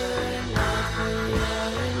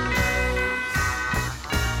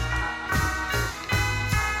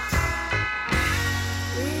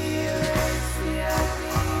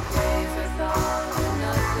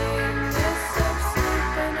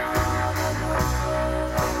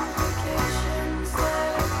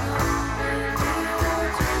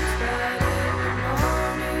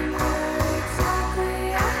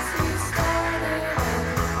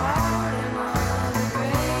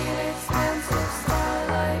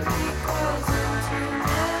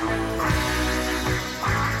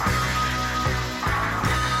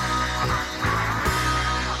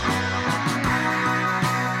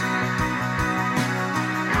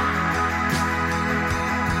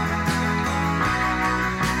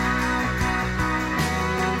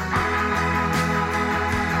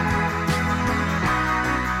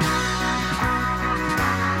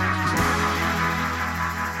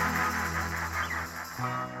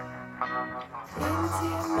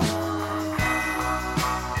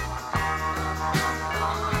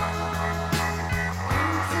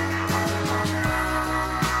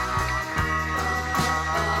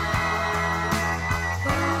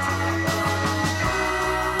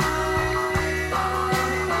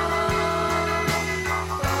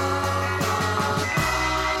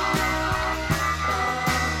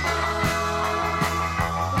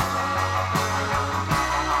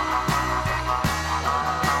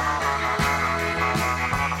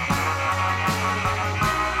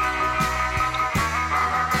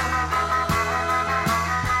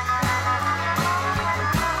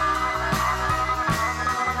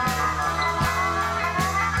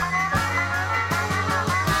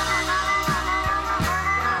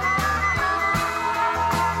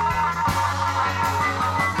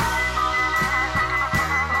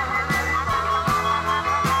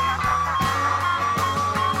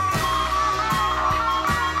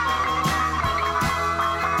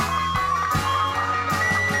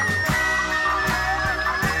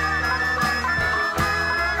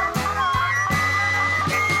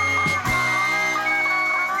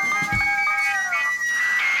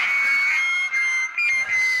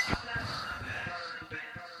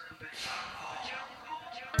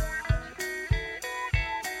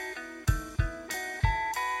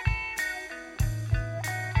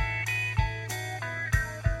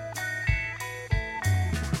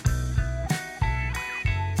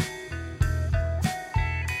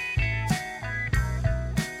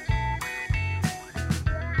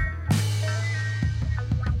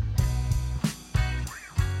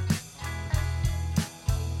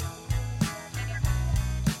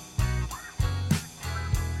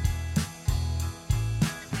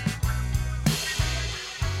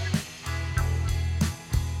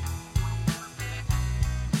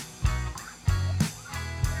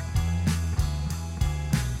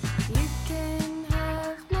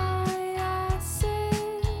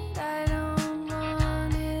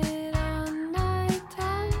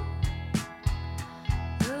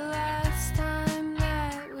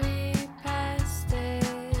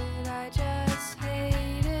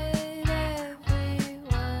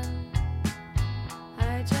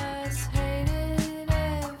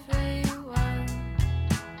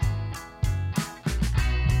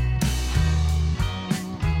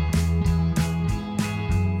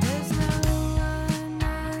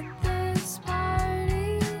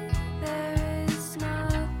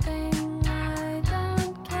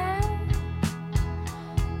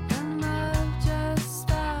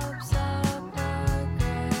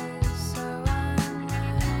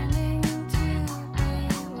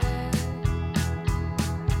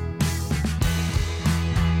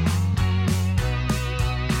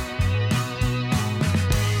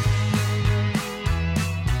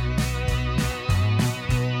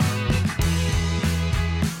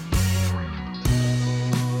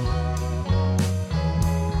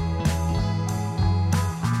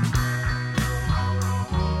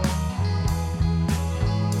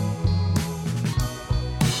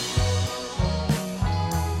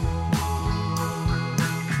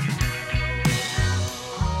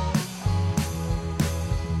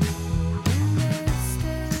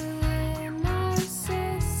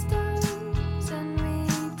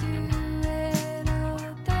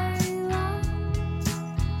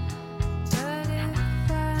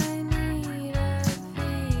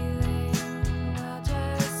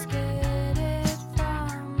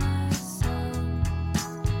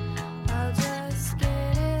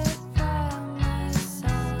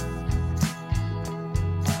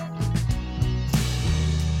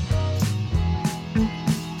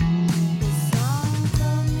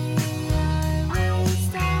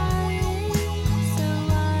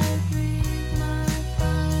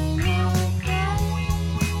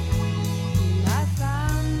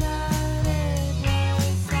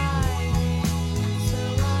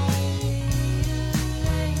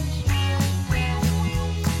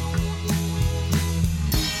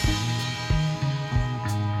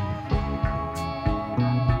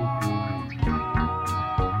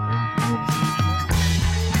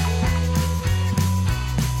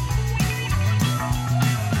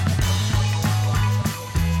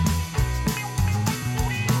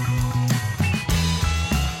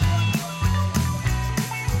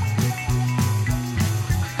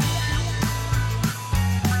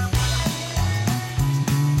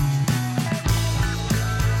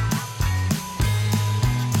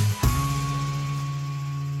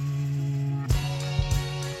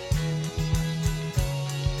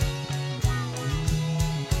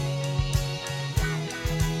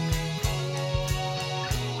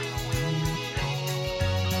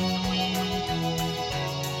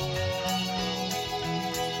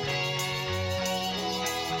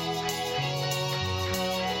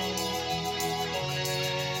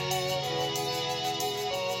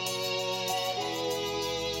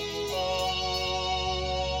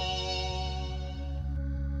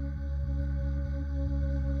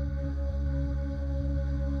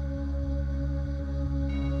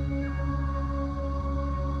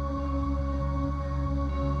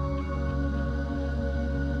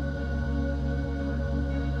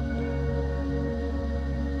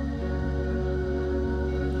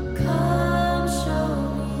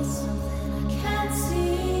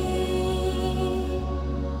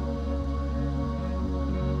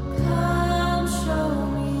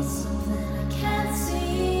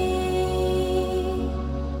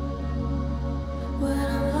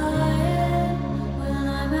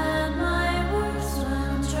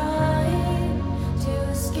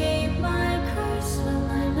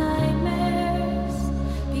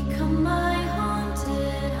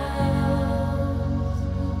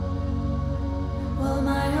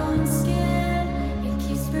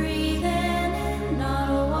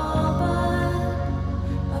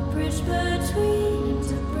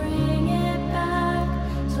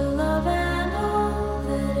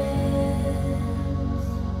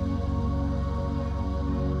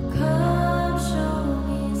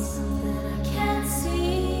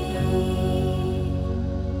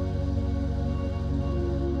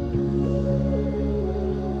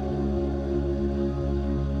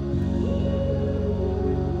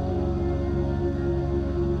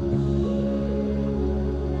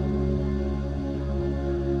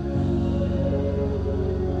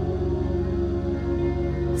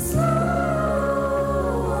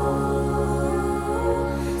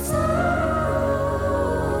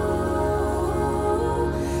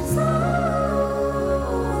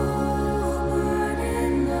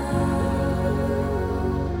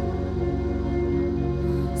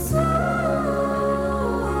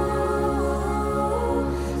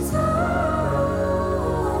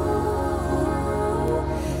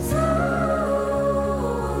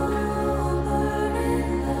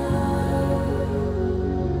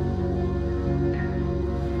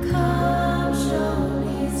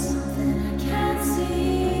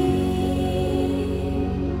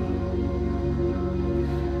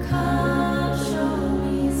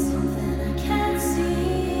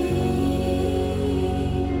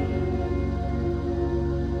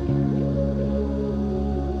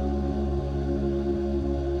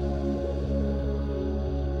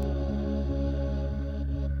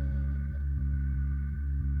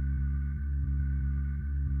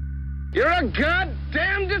You're a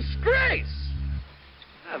goddamn disgrace!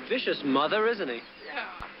 A vicious mother, isn't he? Yeah.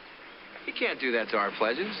 He can't do that to our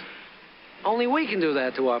pledges. Only we can do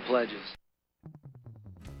that to our pledges.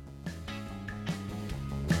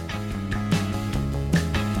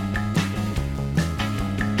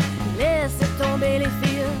 Laissez tomber les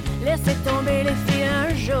filles, laissez tomber les filles,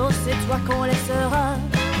 un jour c'est toi qu'on laissera.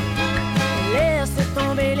 Laissez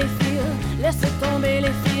tomber les filles, laissez tomber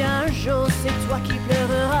les filles, un jour c'est toi qui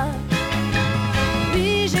pleureras.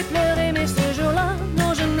 Oui, j'ai pleuré, mais ce jour-là,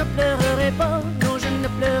 non, je ne pleurerai pas, non, je ne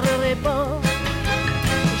pleurerai pas.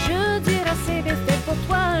 Je dirai c'est bien fait pour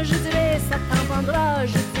toi, je dirai ça t'en prendra,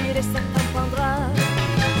 je dirai ça t'en prendra.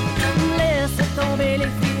 Laissez tomber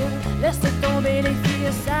les filles, laissez tomber les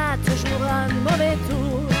filles, ça te jouera un mauvais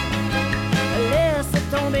tour. Laissez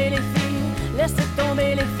tomber les filles, laissez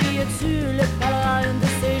tomber les filles, tu le parleras un de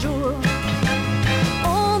ces jours.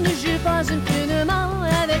 On ne joue pas impunément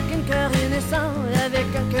avec un cœur innocent, avec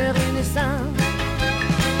un cœur innocent.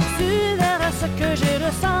 Tu verras ce que je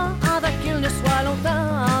ressens avant qu'il ne soit longtemps,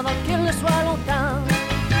 avant qu'il ne soit longtemps.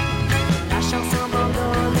 La chanson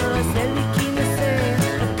abandonne celui qui ne sait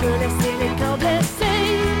que laisser les cœurs blessés.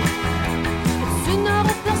 Tu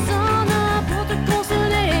n'auras personne pour te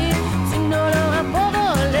consoler, tu n'auras pas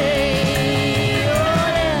volé. Oh,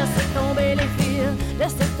 laissez tomber les filles,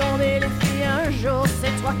 laissez tomber les filles, un jour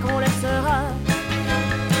c'est toi qu'on laissera.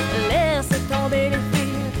 Laissez tomber les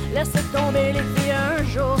filles, laissez tomber les filles, un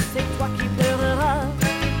jour c'est toi qui pleureras.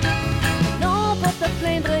 Non, pour te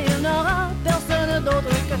plaindre, il n'aura personne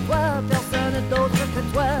d'autre que toi, personne d'autre que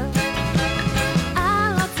toi.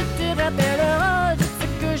 Alors tu te rappelleras de ce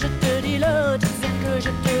que je te dis là, de ce que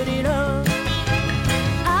je te dis là.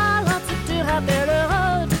 Alors tu te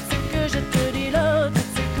rappelleras de ce que je te dis là, de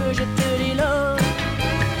ce que je te dis là.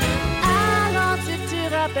 Alors tu te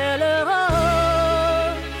rappelleras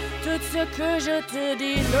tout ce que je te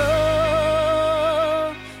dis là,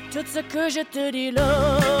 tout ce que je te dis là.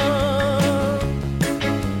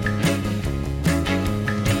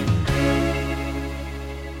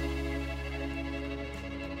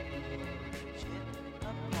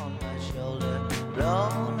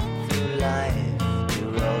 Rolling through life, you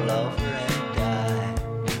roll over and die.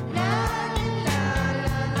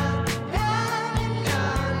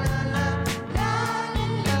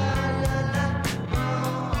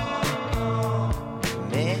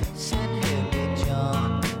 Missing hippie John,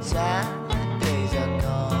 silent days are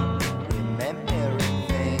gone. Remembering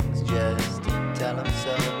things just to tell them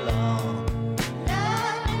so long.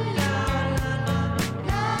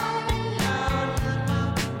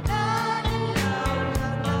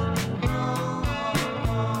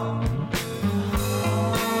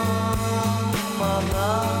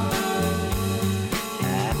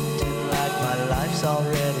 Acting like my life's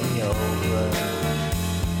already over.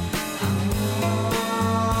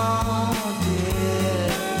 Oh dear,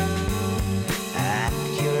 act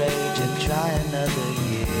your age and try another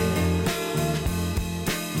year.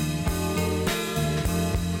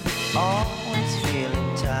 Always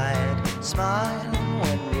feeling tired, smiling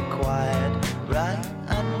when required. Write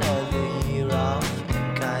another year off and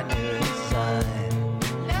kinda resign.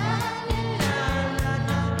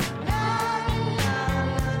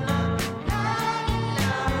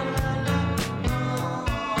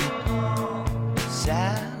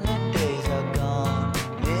 Silent days are gone,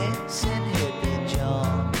 missing hippie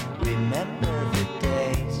John. Remember the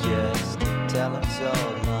days just to tell him so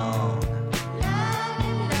long.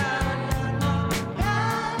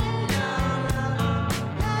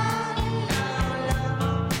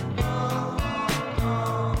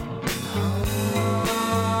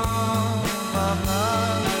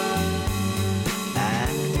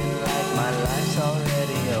 Acting like my life's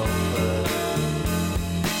already over.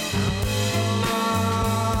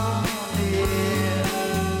 Dear,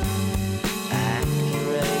 act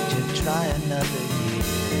your age and try another year.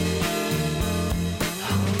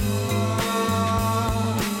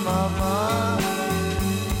 Mama,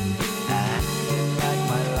 acting like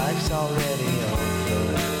my life's already over.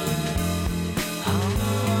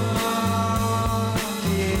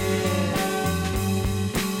 Dear,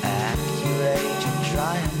 act your age and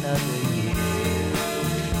try another year.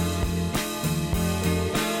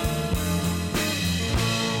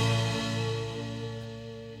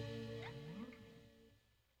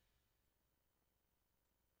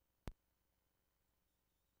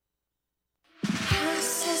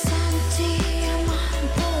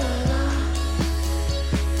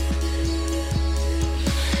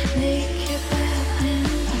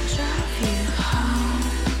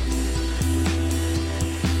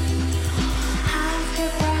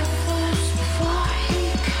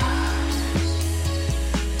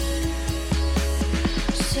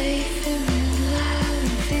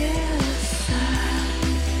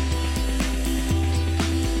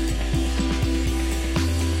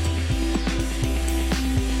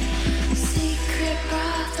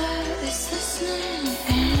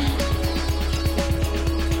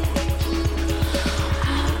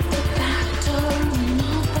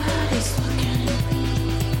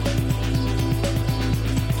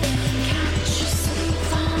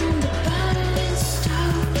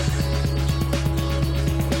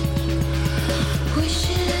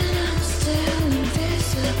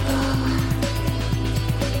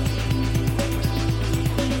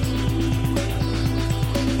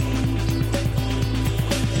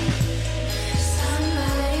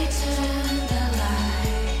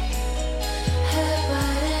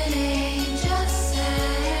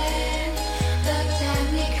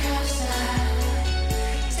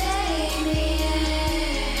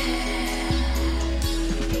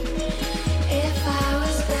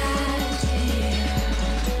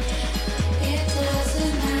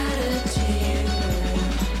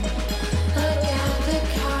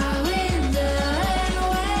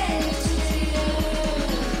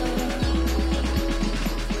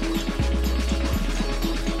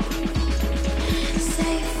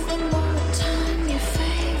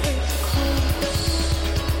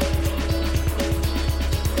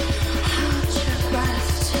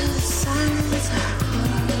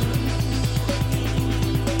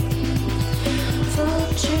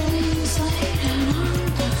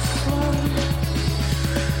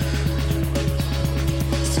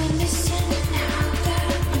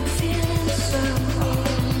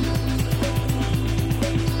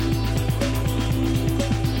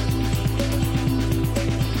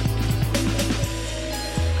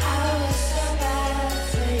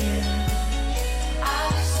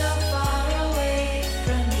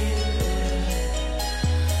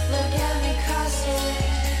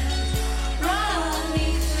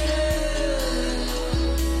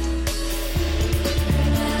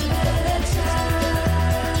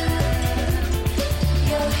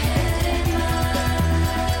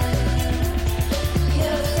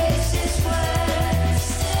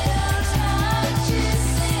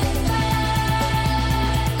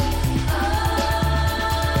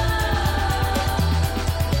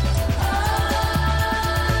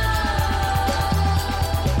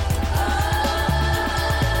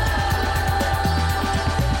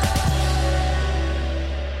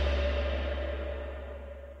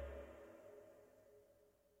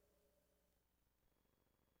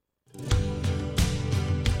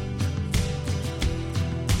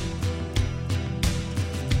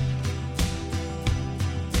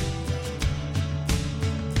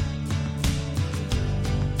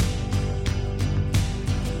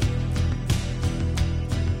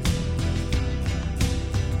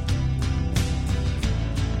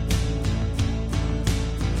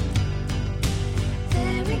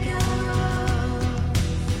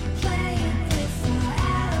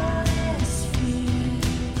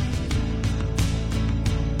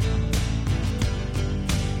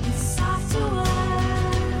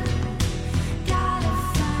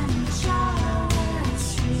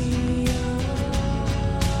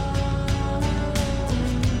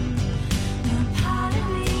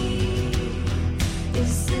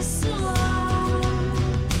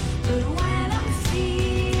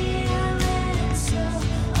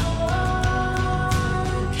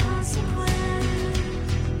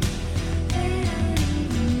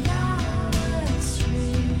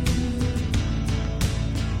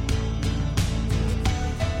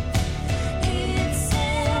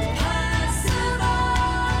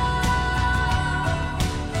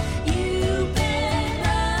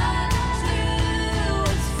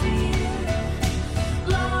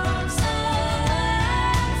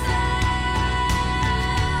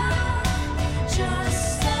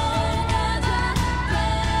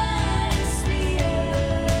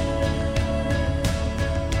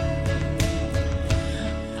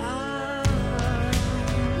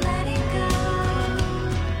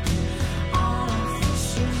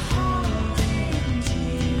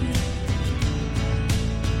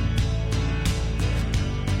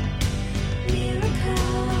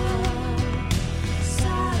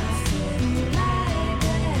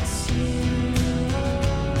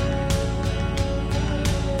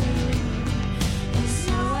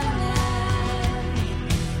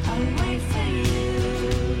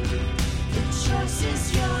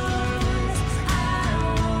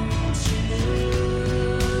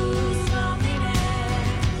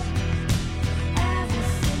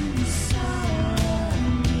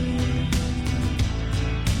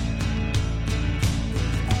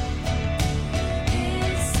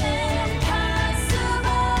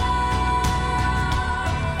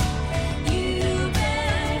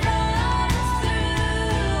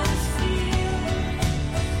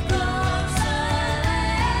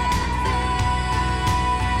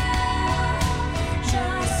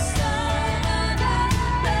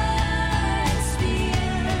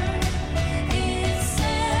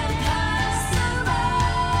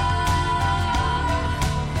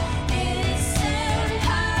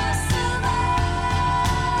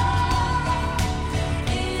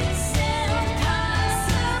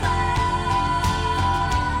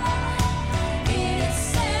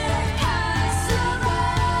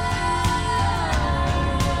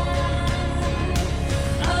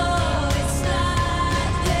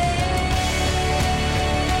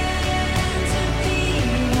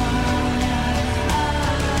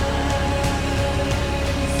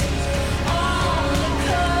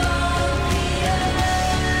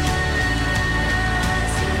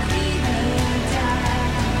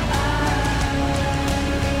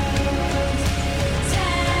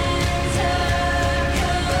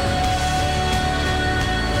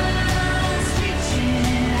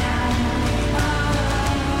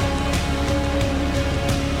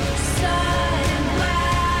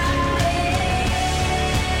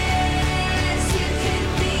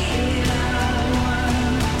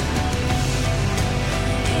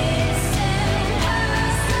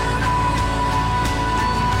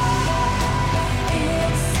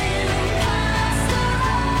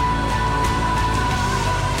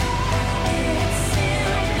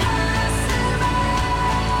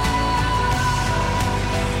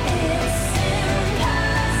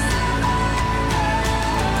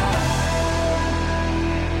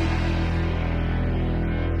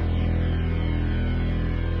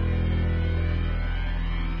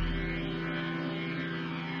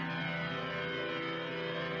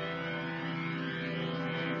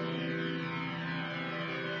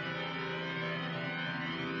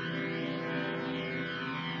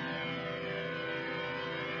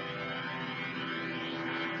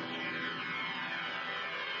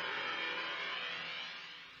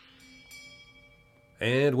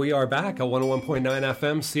 And we are back at 101.9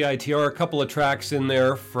 FM CITR. A couple of tracks in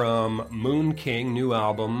there from Moon King, new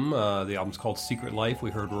album. The album's called Secret Life. We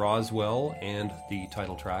heard Roswell and the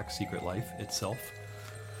title track, Secret Life itself.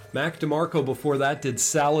 Mac DeMarco before that did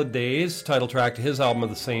Salad Days, title track to his album of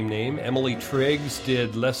the same name. Emily Triggs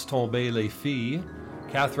did Laisse Tomber les Filles.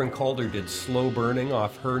 Catherine Calder did Slow Burning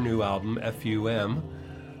off her new album, FUM.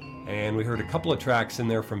 And we heard a couple of tracks in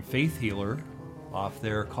there from Faith Healer. Off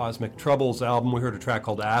their Cosmic Troubles album, we heard a track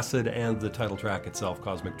called Acid and the title track itself,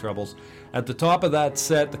 Cosmic Troubles. At the top of that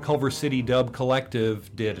set, the Culver City Dub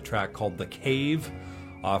Collective did a track called The Cave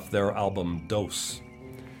off their album Dose.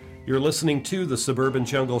 You're listening to The Suburban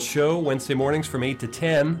Jungle Show, Wednesday mornings from 8 to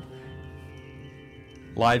 10.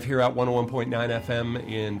 Live here at 101.9 FM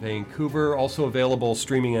in Vancouver. Also available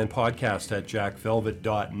streaming and podcast at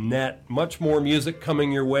jackvelvet.net. Much more music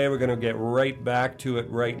coming your way. We're going to get right back to it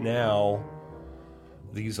right now.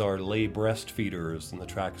 These are Les Breastfeeders, and the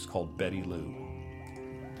track is called Betty Lou.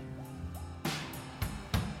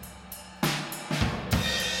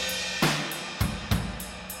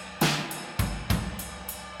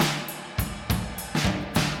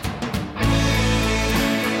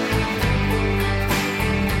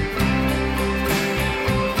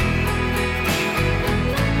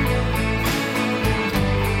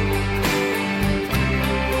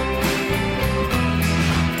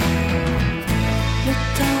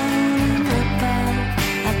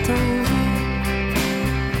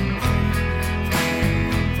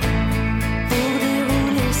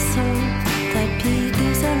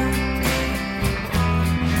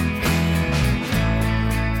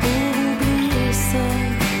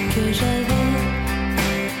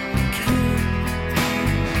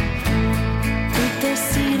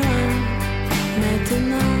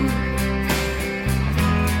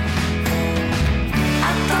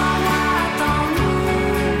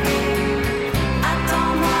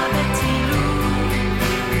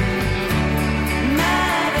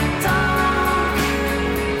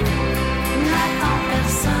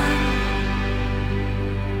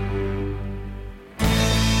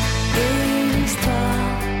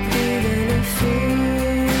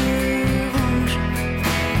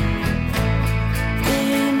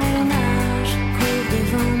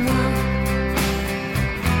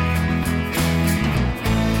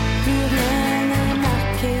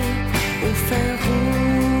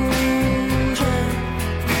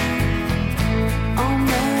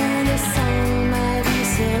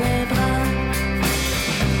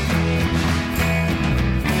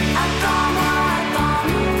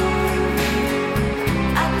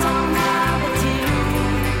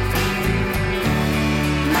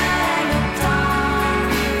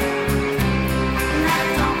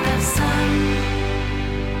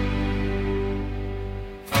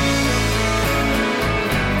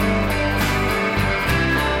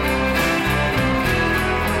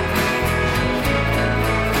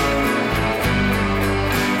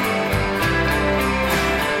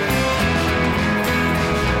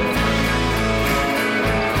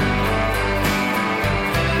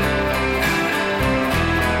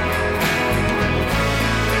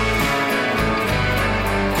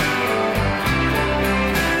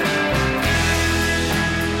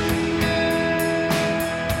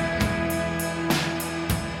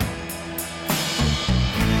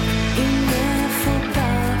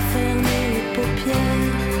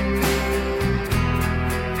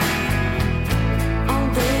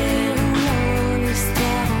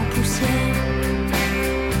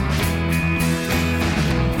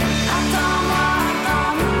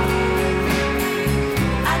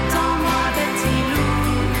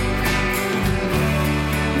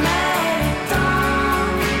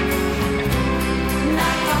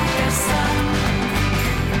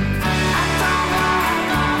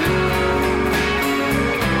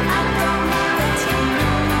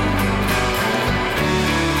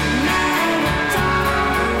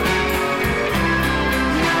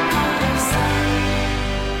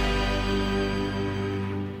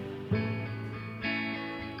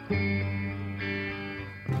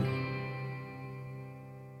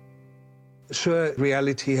 Sure,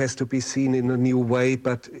 reality has to be seen in a new way,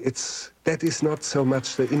 but that is not so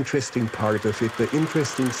much the interesting part of it. The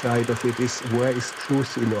interesting side of it is, where is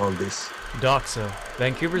truth in all this? Doxa,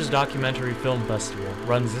 Vancouver's documentary film festival,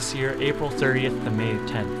 runs this year April 30th to May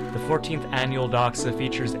 10th. The 14th annual Doxa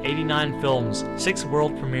features 89 films, 6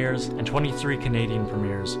 world premieres, and 23 Canadian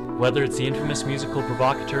premieres. Whether it's the infamous musical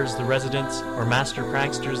provocateurs The Residents or master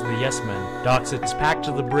pranksters The Yes Men, Doxa is packed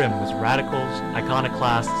to the brim with radicals,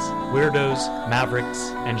 iconoclasts, weirdos,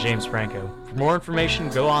 mavericks, and James Franco. For more information,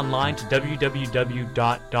 go online to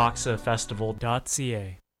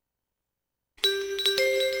www.doxafestival.ca.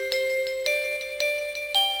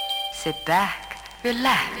 Sit back,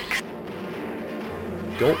 relax.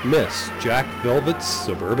 Don't miss Jack Velvet's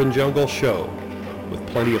Suburban Jungle Show, with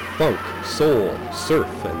plenty of funk, soul, surf,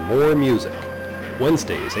 and more music.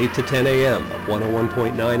 Wednesdays, 8 to 10 a.m. at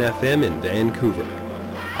 101.9 FM in Vancouver.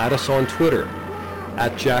 Add us on Twitter,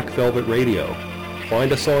 at Jack Velvet Radio.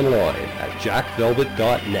 Find us online at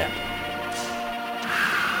jackvelvet.net.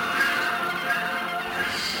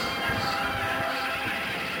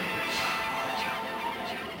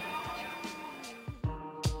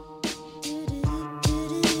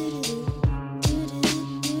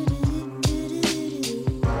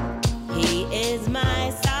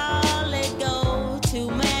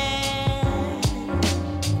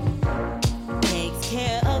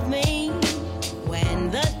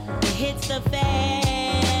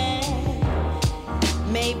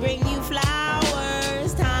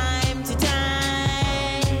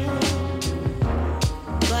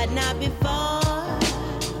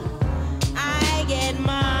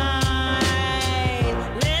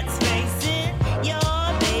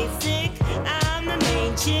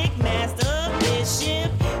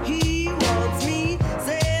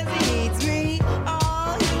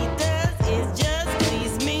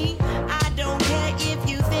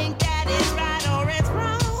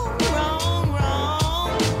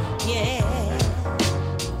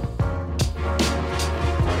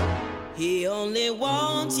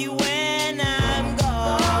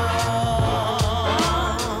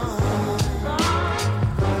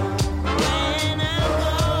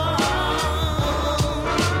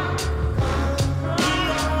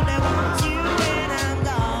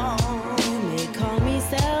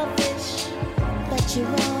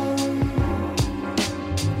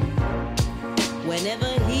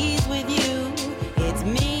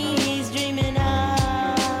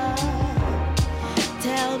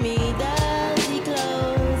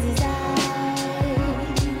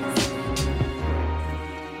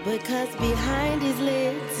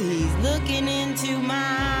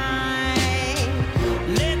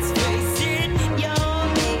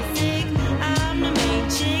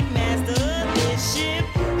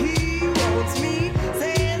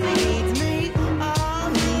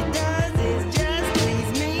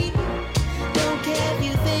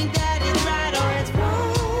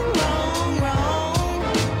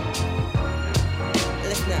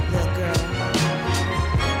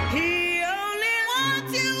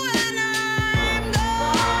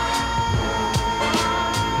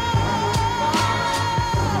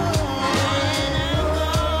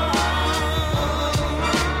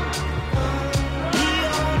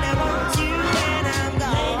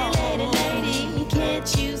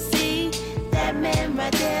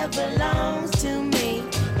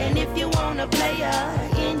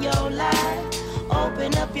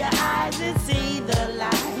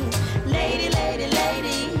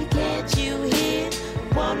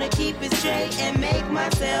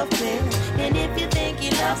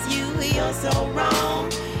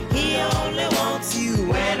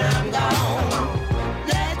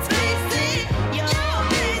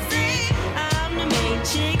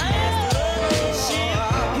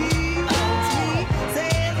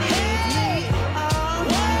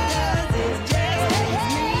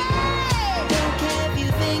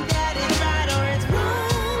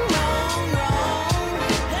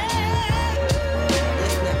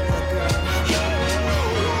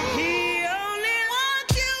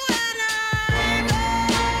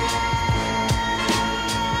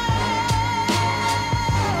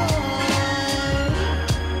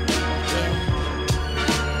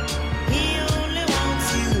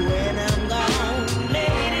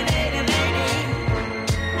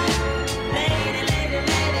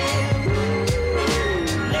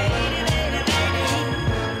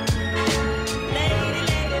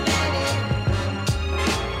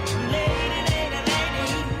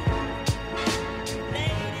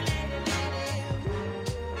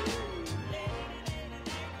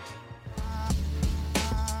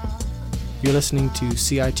 You're listening to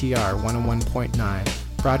CITR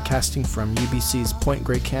 101.9, broadcasting from UBC's Point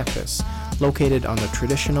Grey campus, located on the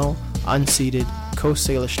traditional, unceded Coast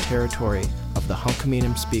Salish territory of the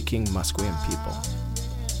Hunkaminam-speaking Musqueam people.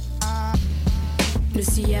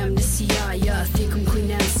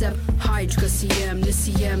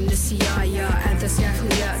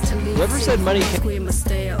 Whoever said money can't...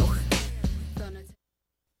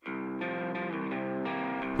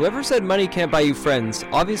 Whoever said money can't buy you friends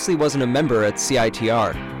obviously wasn't a member at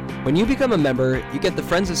CITR. When you become a member, you get the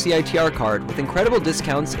Friends of CITR card with incredible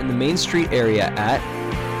discounts in the Main Street area at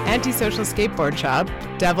Antisocial Skateboard Shop,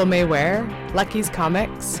 Devil May Wear, Lucky's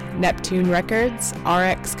Comics, Neptune Records,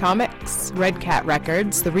 RX Comics, Wax, Red Cat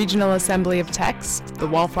Records, the Regional Assembly of Text, the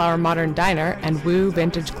Wallflower Modern Diner, and Woo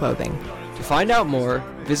Vintage Clothing. To find out more,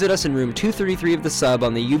 visit us in room 233 of the Sub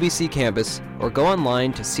on the UBC campus or go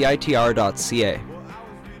online to citr.ca.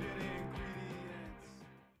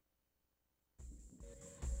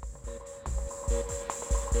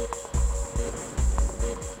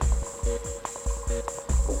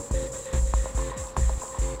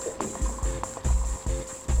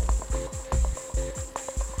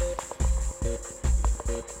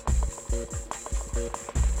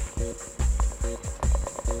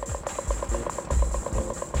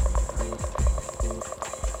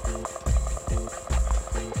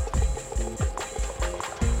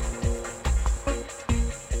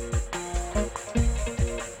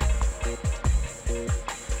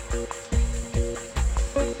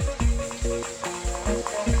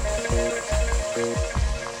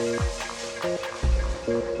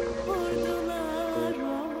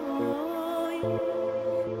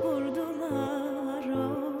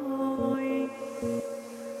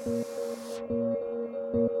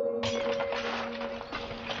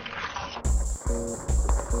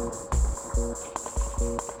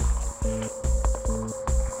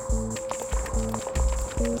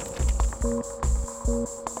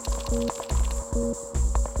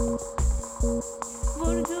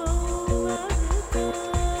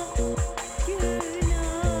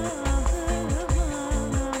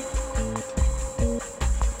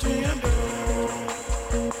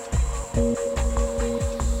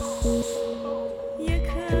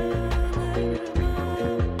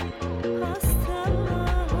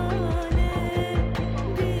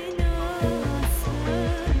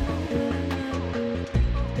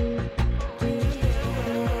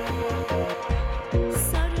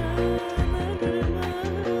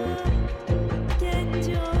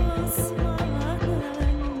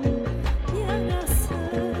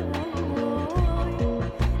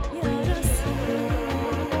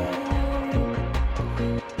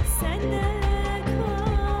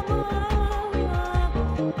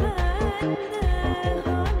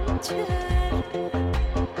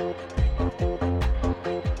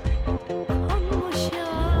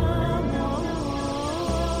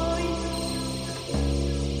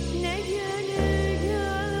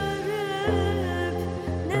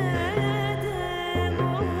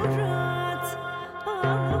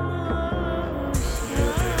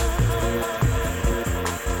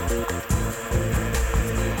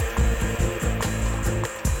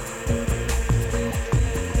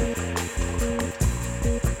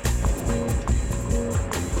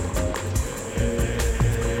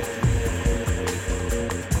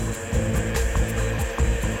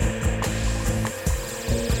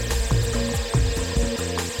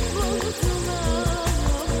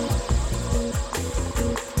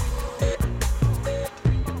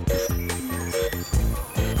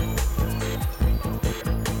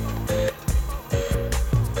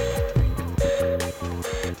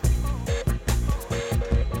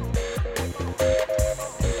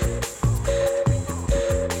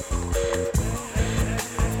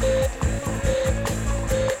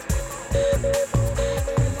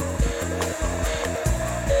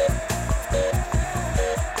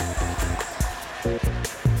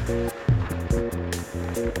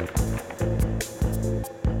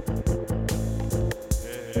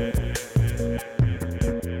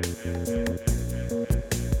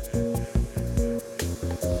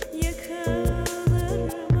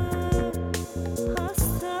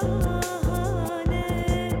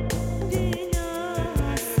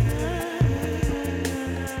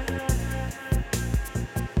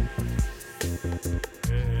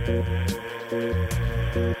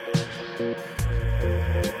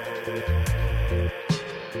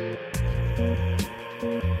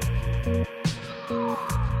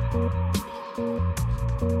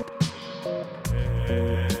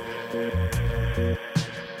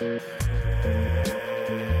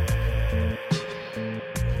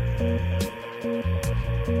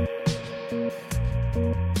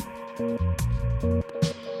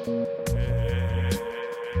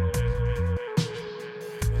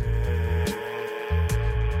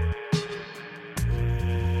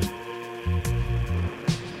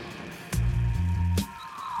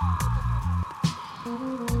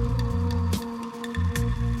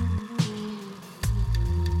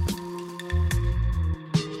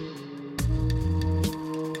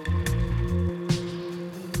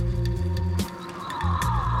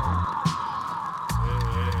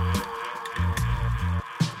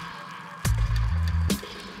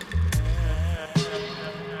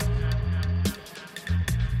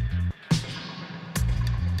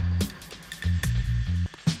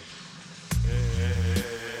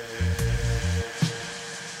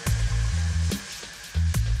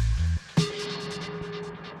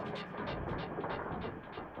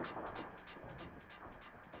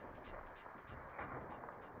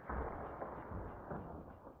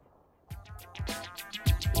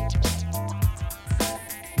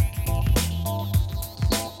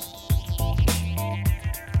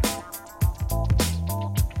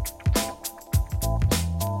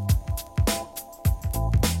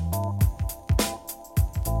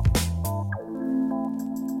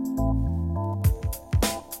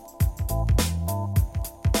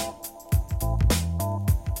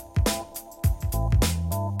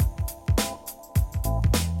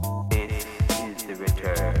 This is the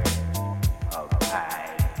return of Pac.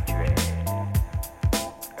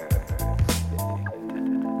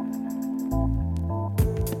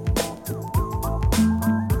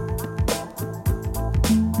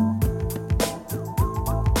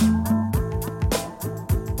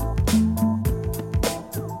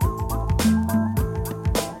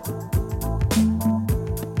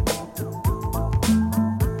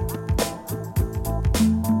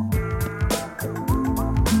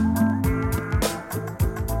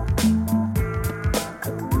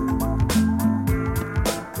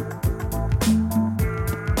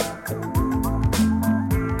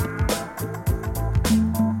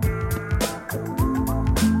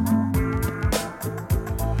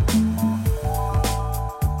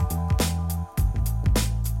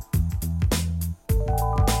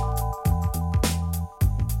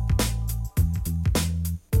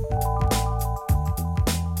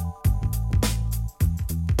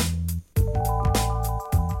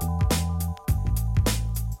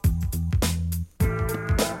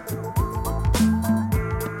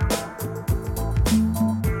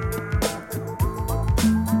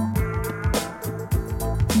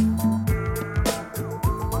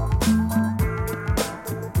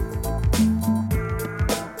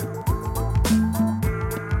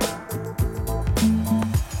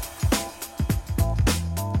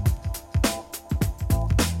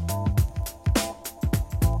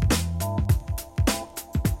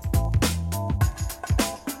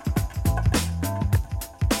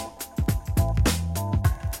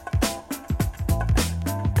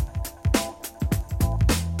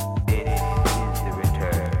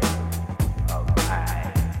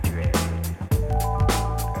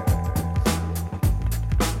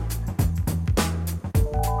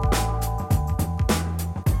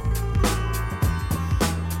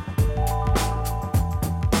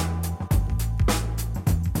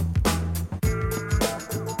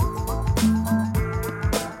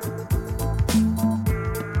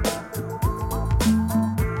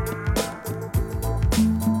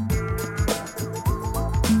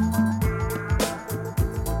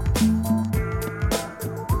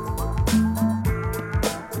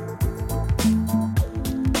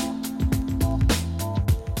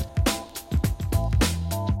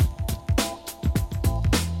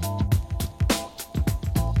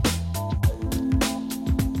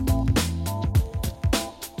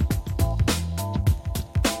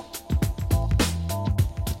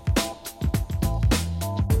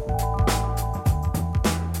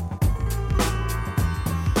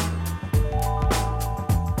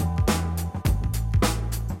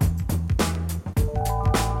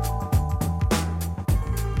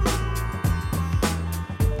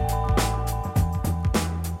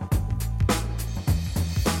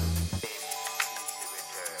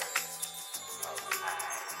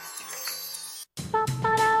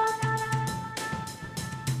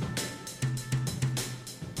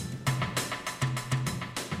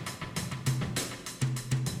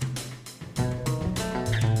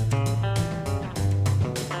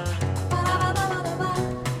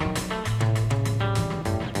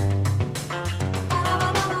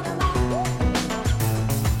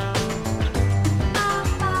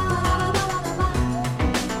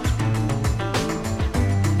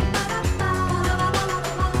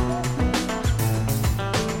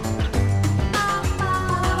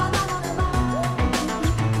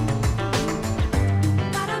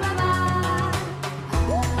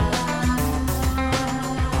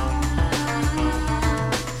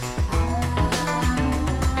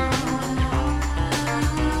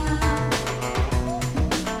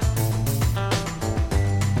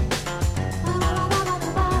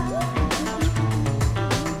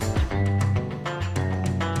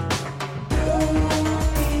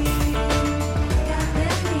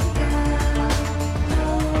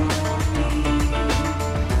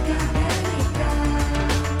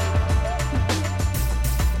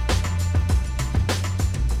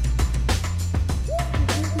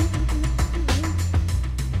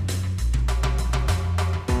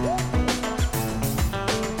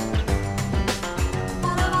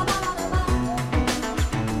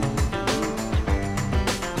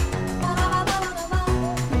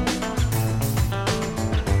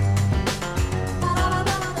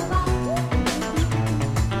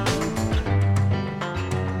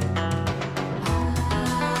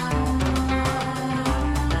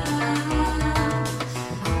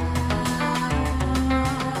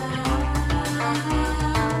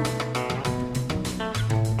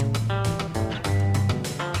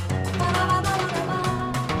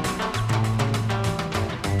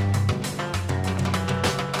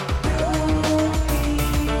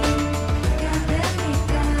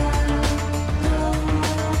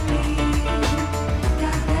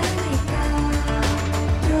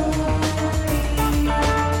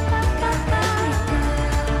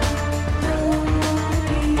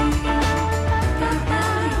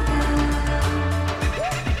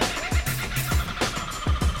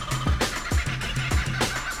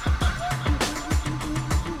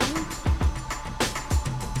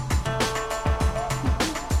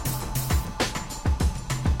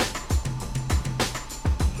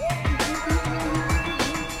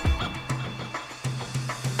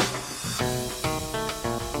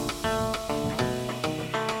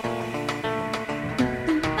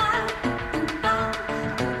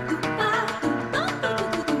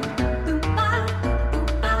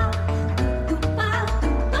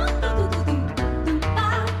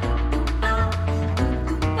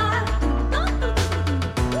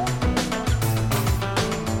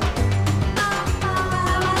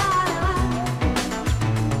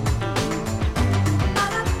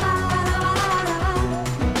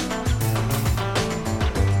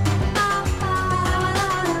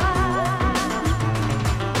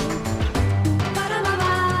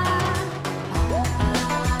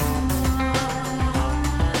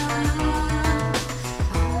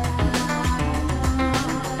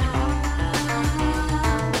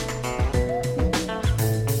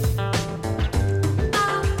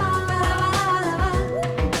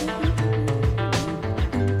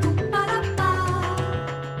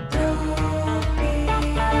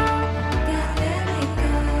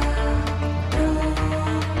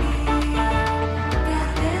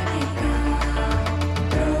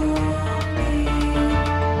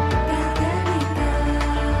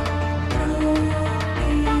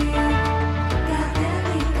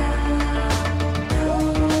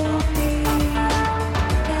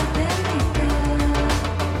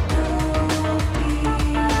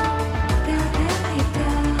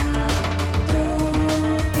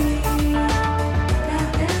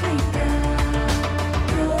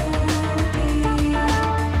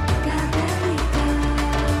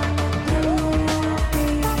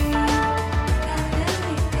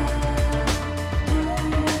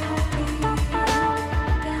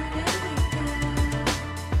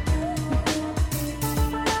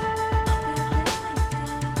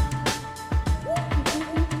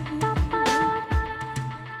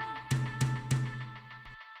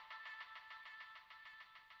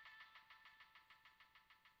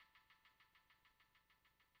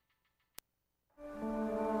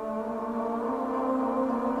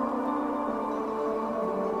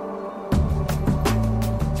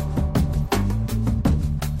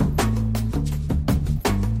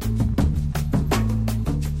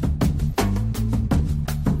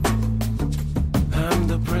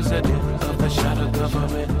 shadow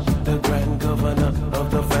government, the grand governor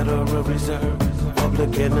of the Federal Reserve,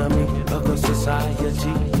 public enemy of the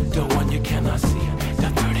society, the one you cannot see, the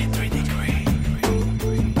 33 degree.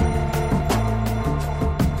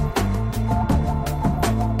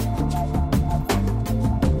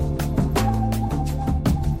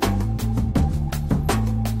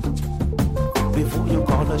 Before you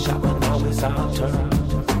call the shot, but now it's our turn.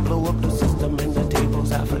 Blow up the system and the tables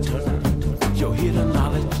have a turn. Your hidden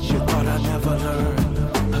knowledge you thought I never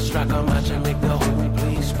learned. A strike a match and make the whole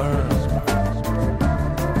place burn.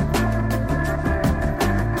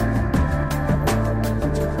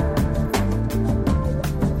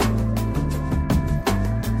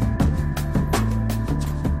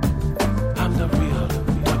 I'm the real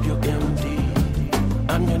WMD.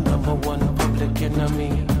 I'm your number one public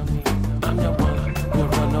enemy. I'm the one, your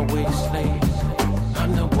runaway slave.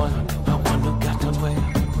 I'm the one, the one who got away.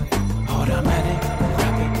 Automatic,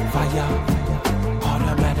 rapid fire.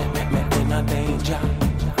 Automatic, me in a danger.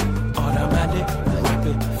 Automatic,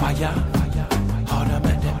 rapid fire.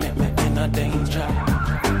 Automatic, me in a danger.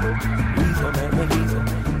 Lethal, me lethal.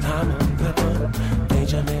 I'm a weapon.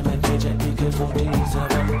 Danger, me danger. AK-47.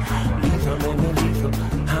 Lethal, me lethal.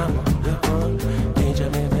 I'm a weapon. Danger,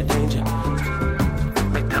 me danger.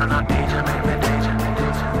 Make that not danger, me danger.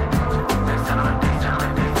 Make that not danger, me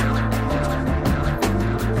danger.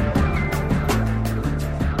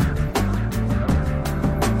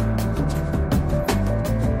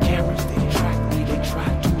 Cameras, they track me, they try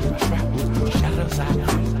to entrap me through shadows I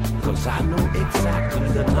creep. Cause I know exactly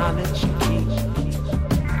the knowledge you keep.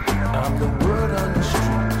 I'm the word on the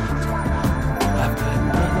street. I've got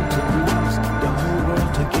nothing to lose. The whole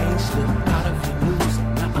world to gain. Slip out of your news.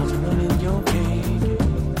 Now I'm running your game.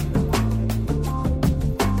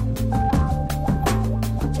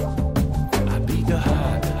 I beat the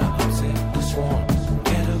hive, I upset the swarm.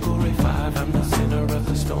 Category 5, I'm the center of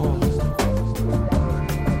the storm.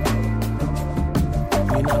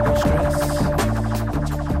 We not no stress.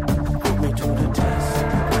 Put me to the test.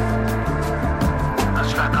 I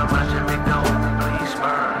strike a match and make the whole place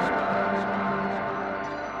burn.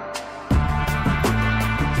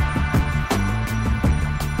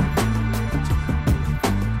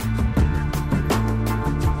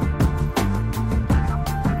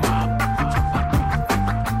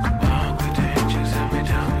 Walk with the edges and me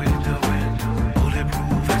down with the wind.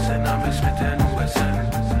 Bulletproof vest and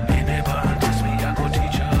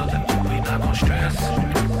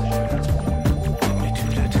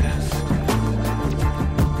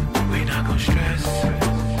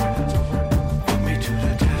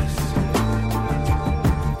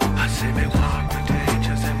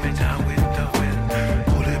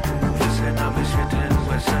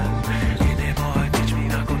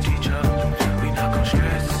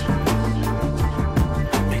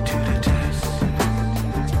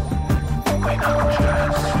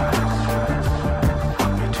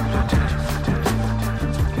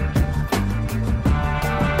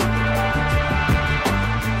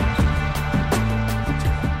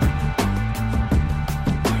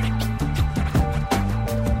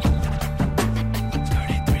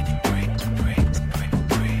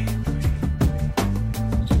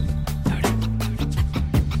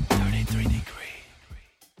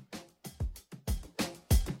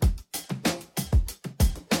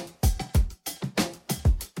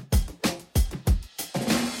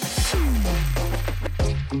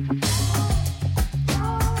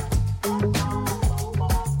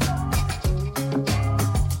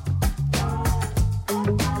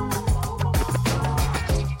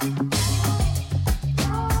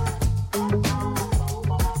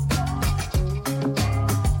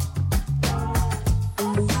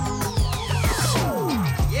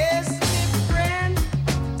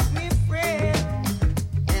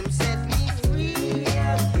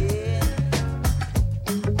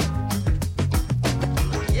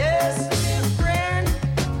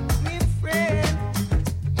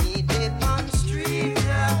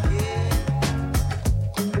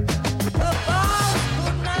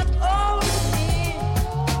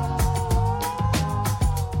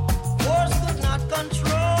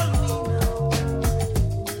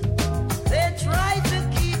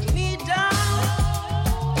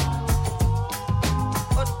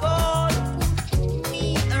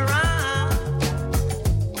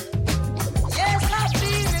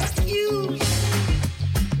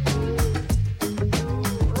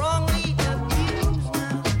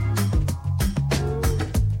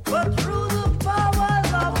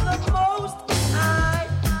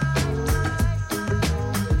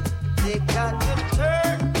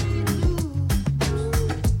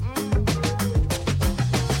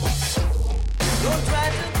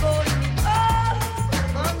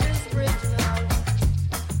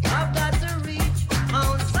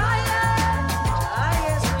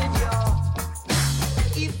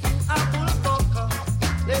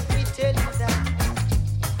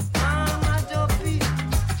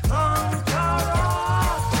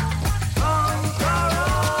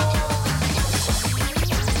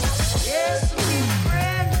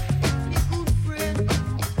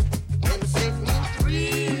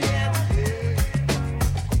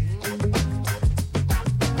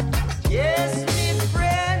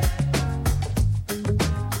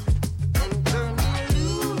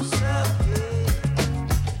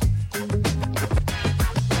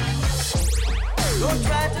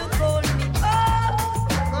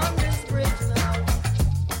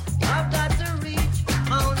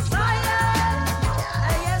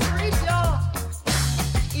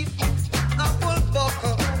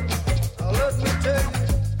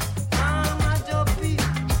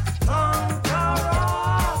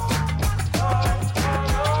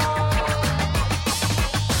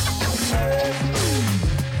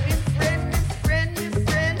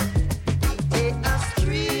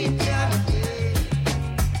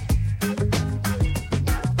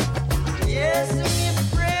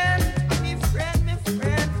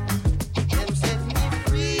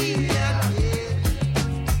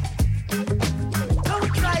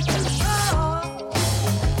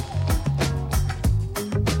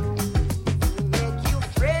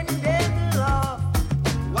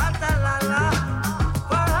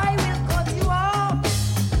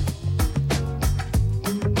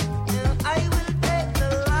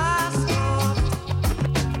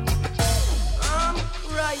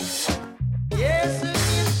Yes, my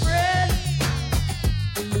friend.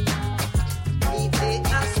 We take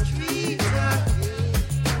a street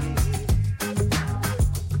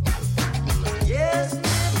yes,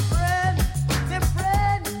 my friend, them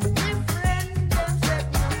said no.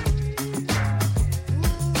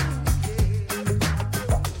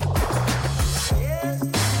 Yes,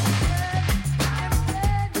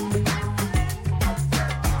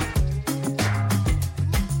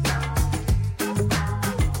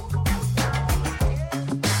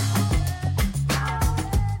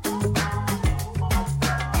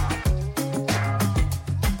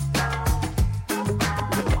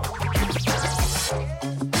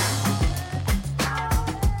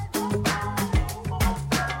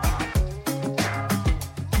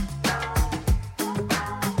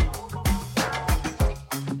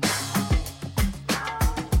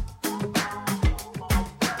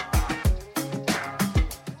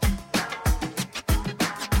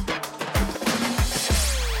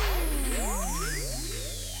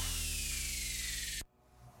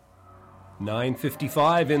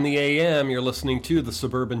 .55 in the AM. You're listening to the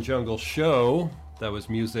Suburban Jungle Show. That was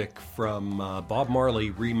music from Bob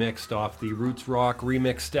Marley, remixed off the Roots Rock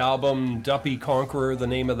remixed album, Duppy Conqueror, the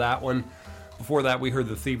name of that one. Before that, we heard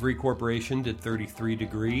the Thievery Corporation did 33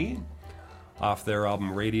 Degree off their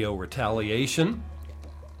album Radio Retaliation.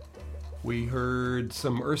 We heard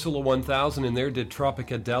some Ursula 1000 in there, did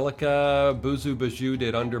Tropica Delica. Buzu Baju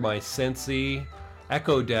did Under My Sensi.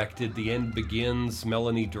 Echo Deck did The End Begins.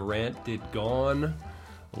 Melanie Durant did Gone.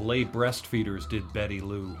 Lay Breastfeeders did Betty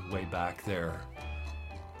Lou way back there.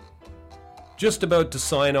 Just about to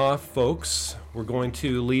sign off, folks. We're going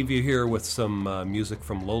to leave you here with some music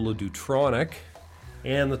from Lola Dutronic.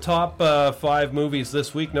 And the top 5 movies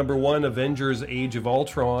this week. Number 1, Avengers Age of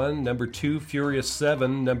Ultron. Number 2, Furious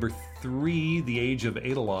 7. Number 3, The Age of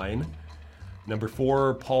Adeline. Number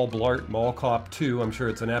 4, Paul Blart, Mall Cop 2. I'm sure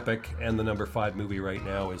it's an epic. And the number 5 movie right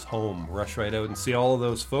now is Home. Rush right out and see all of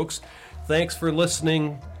those, folks. Thanks for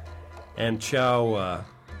listening. And ciao to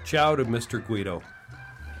Mr. Guido.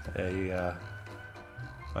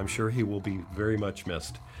 I'm sure he will be very much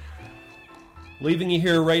missed. Leaving you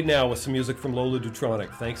here right now with some music from Lola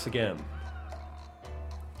Dutronic. Thanks again.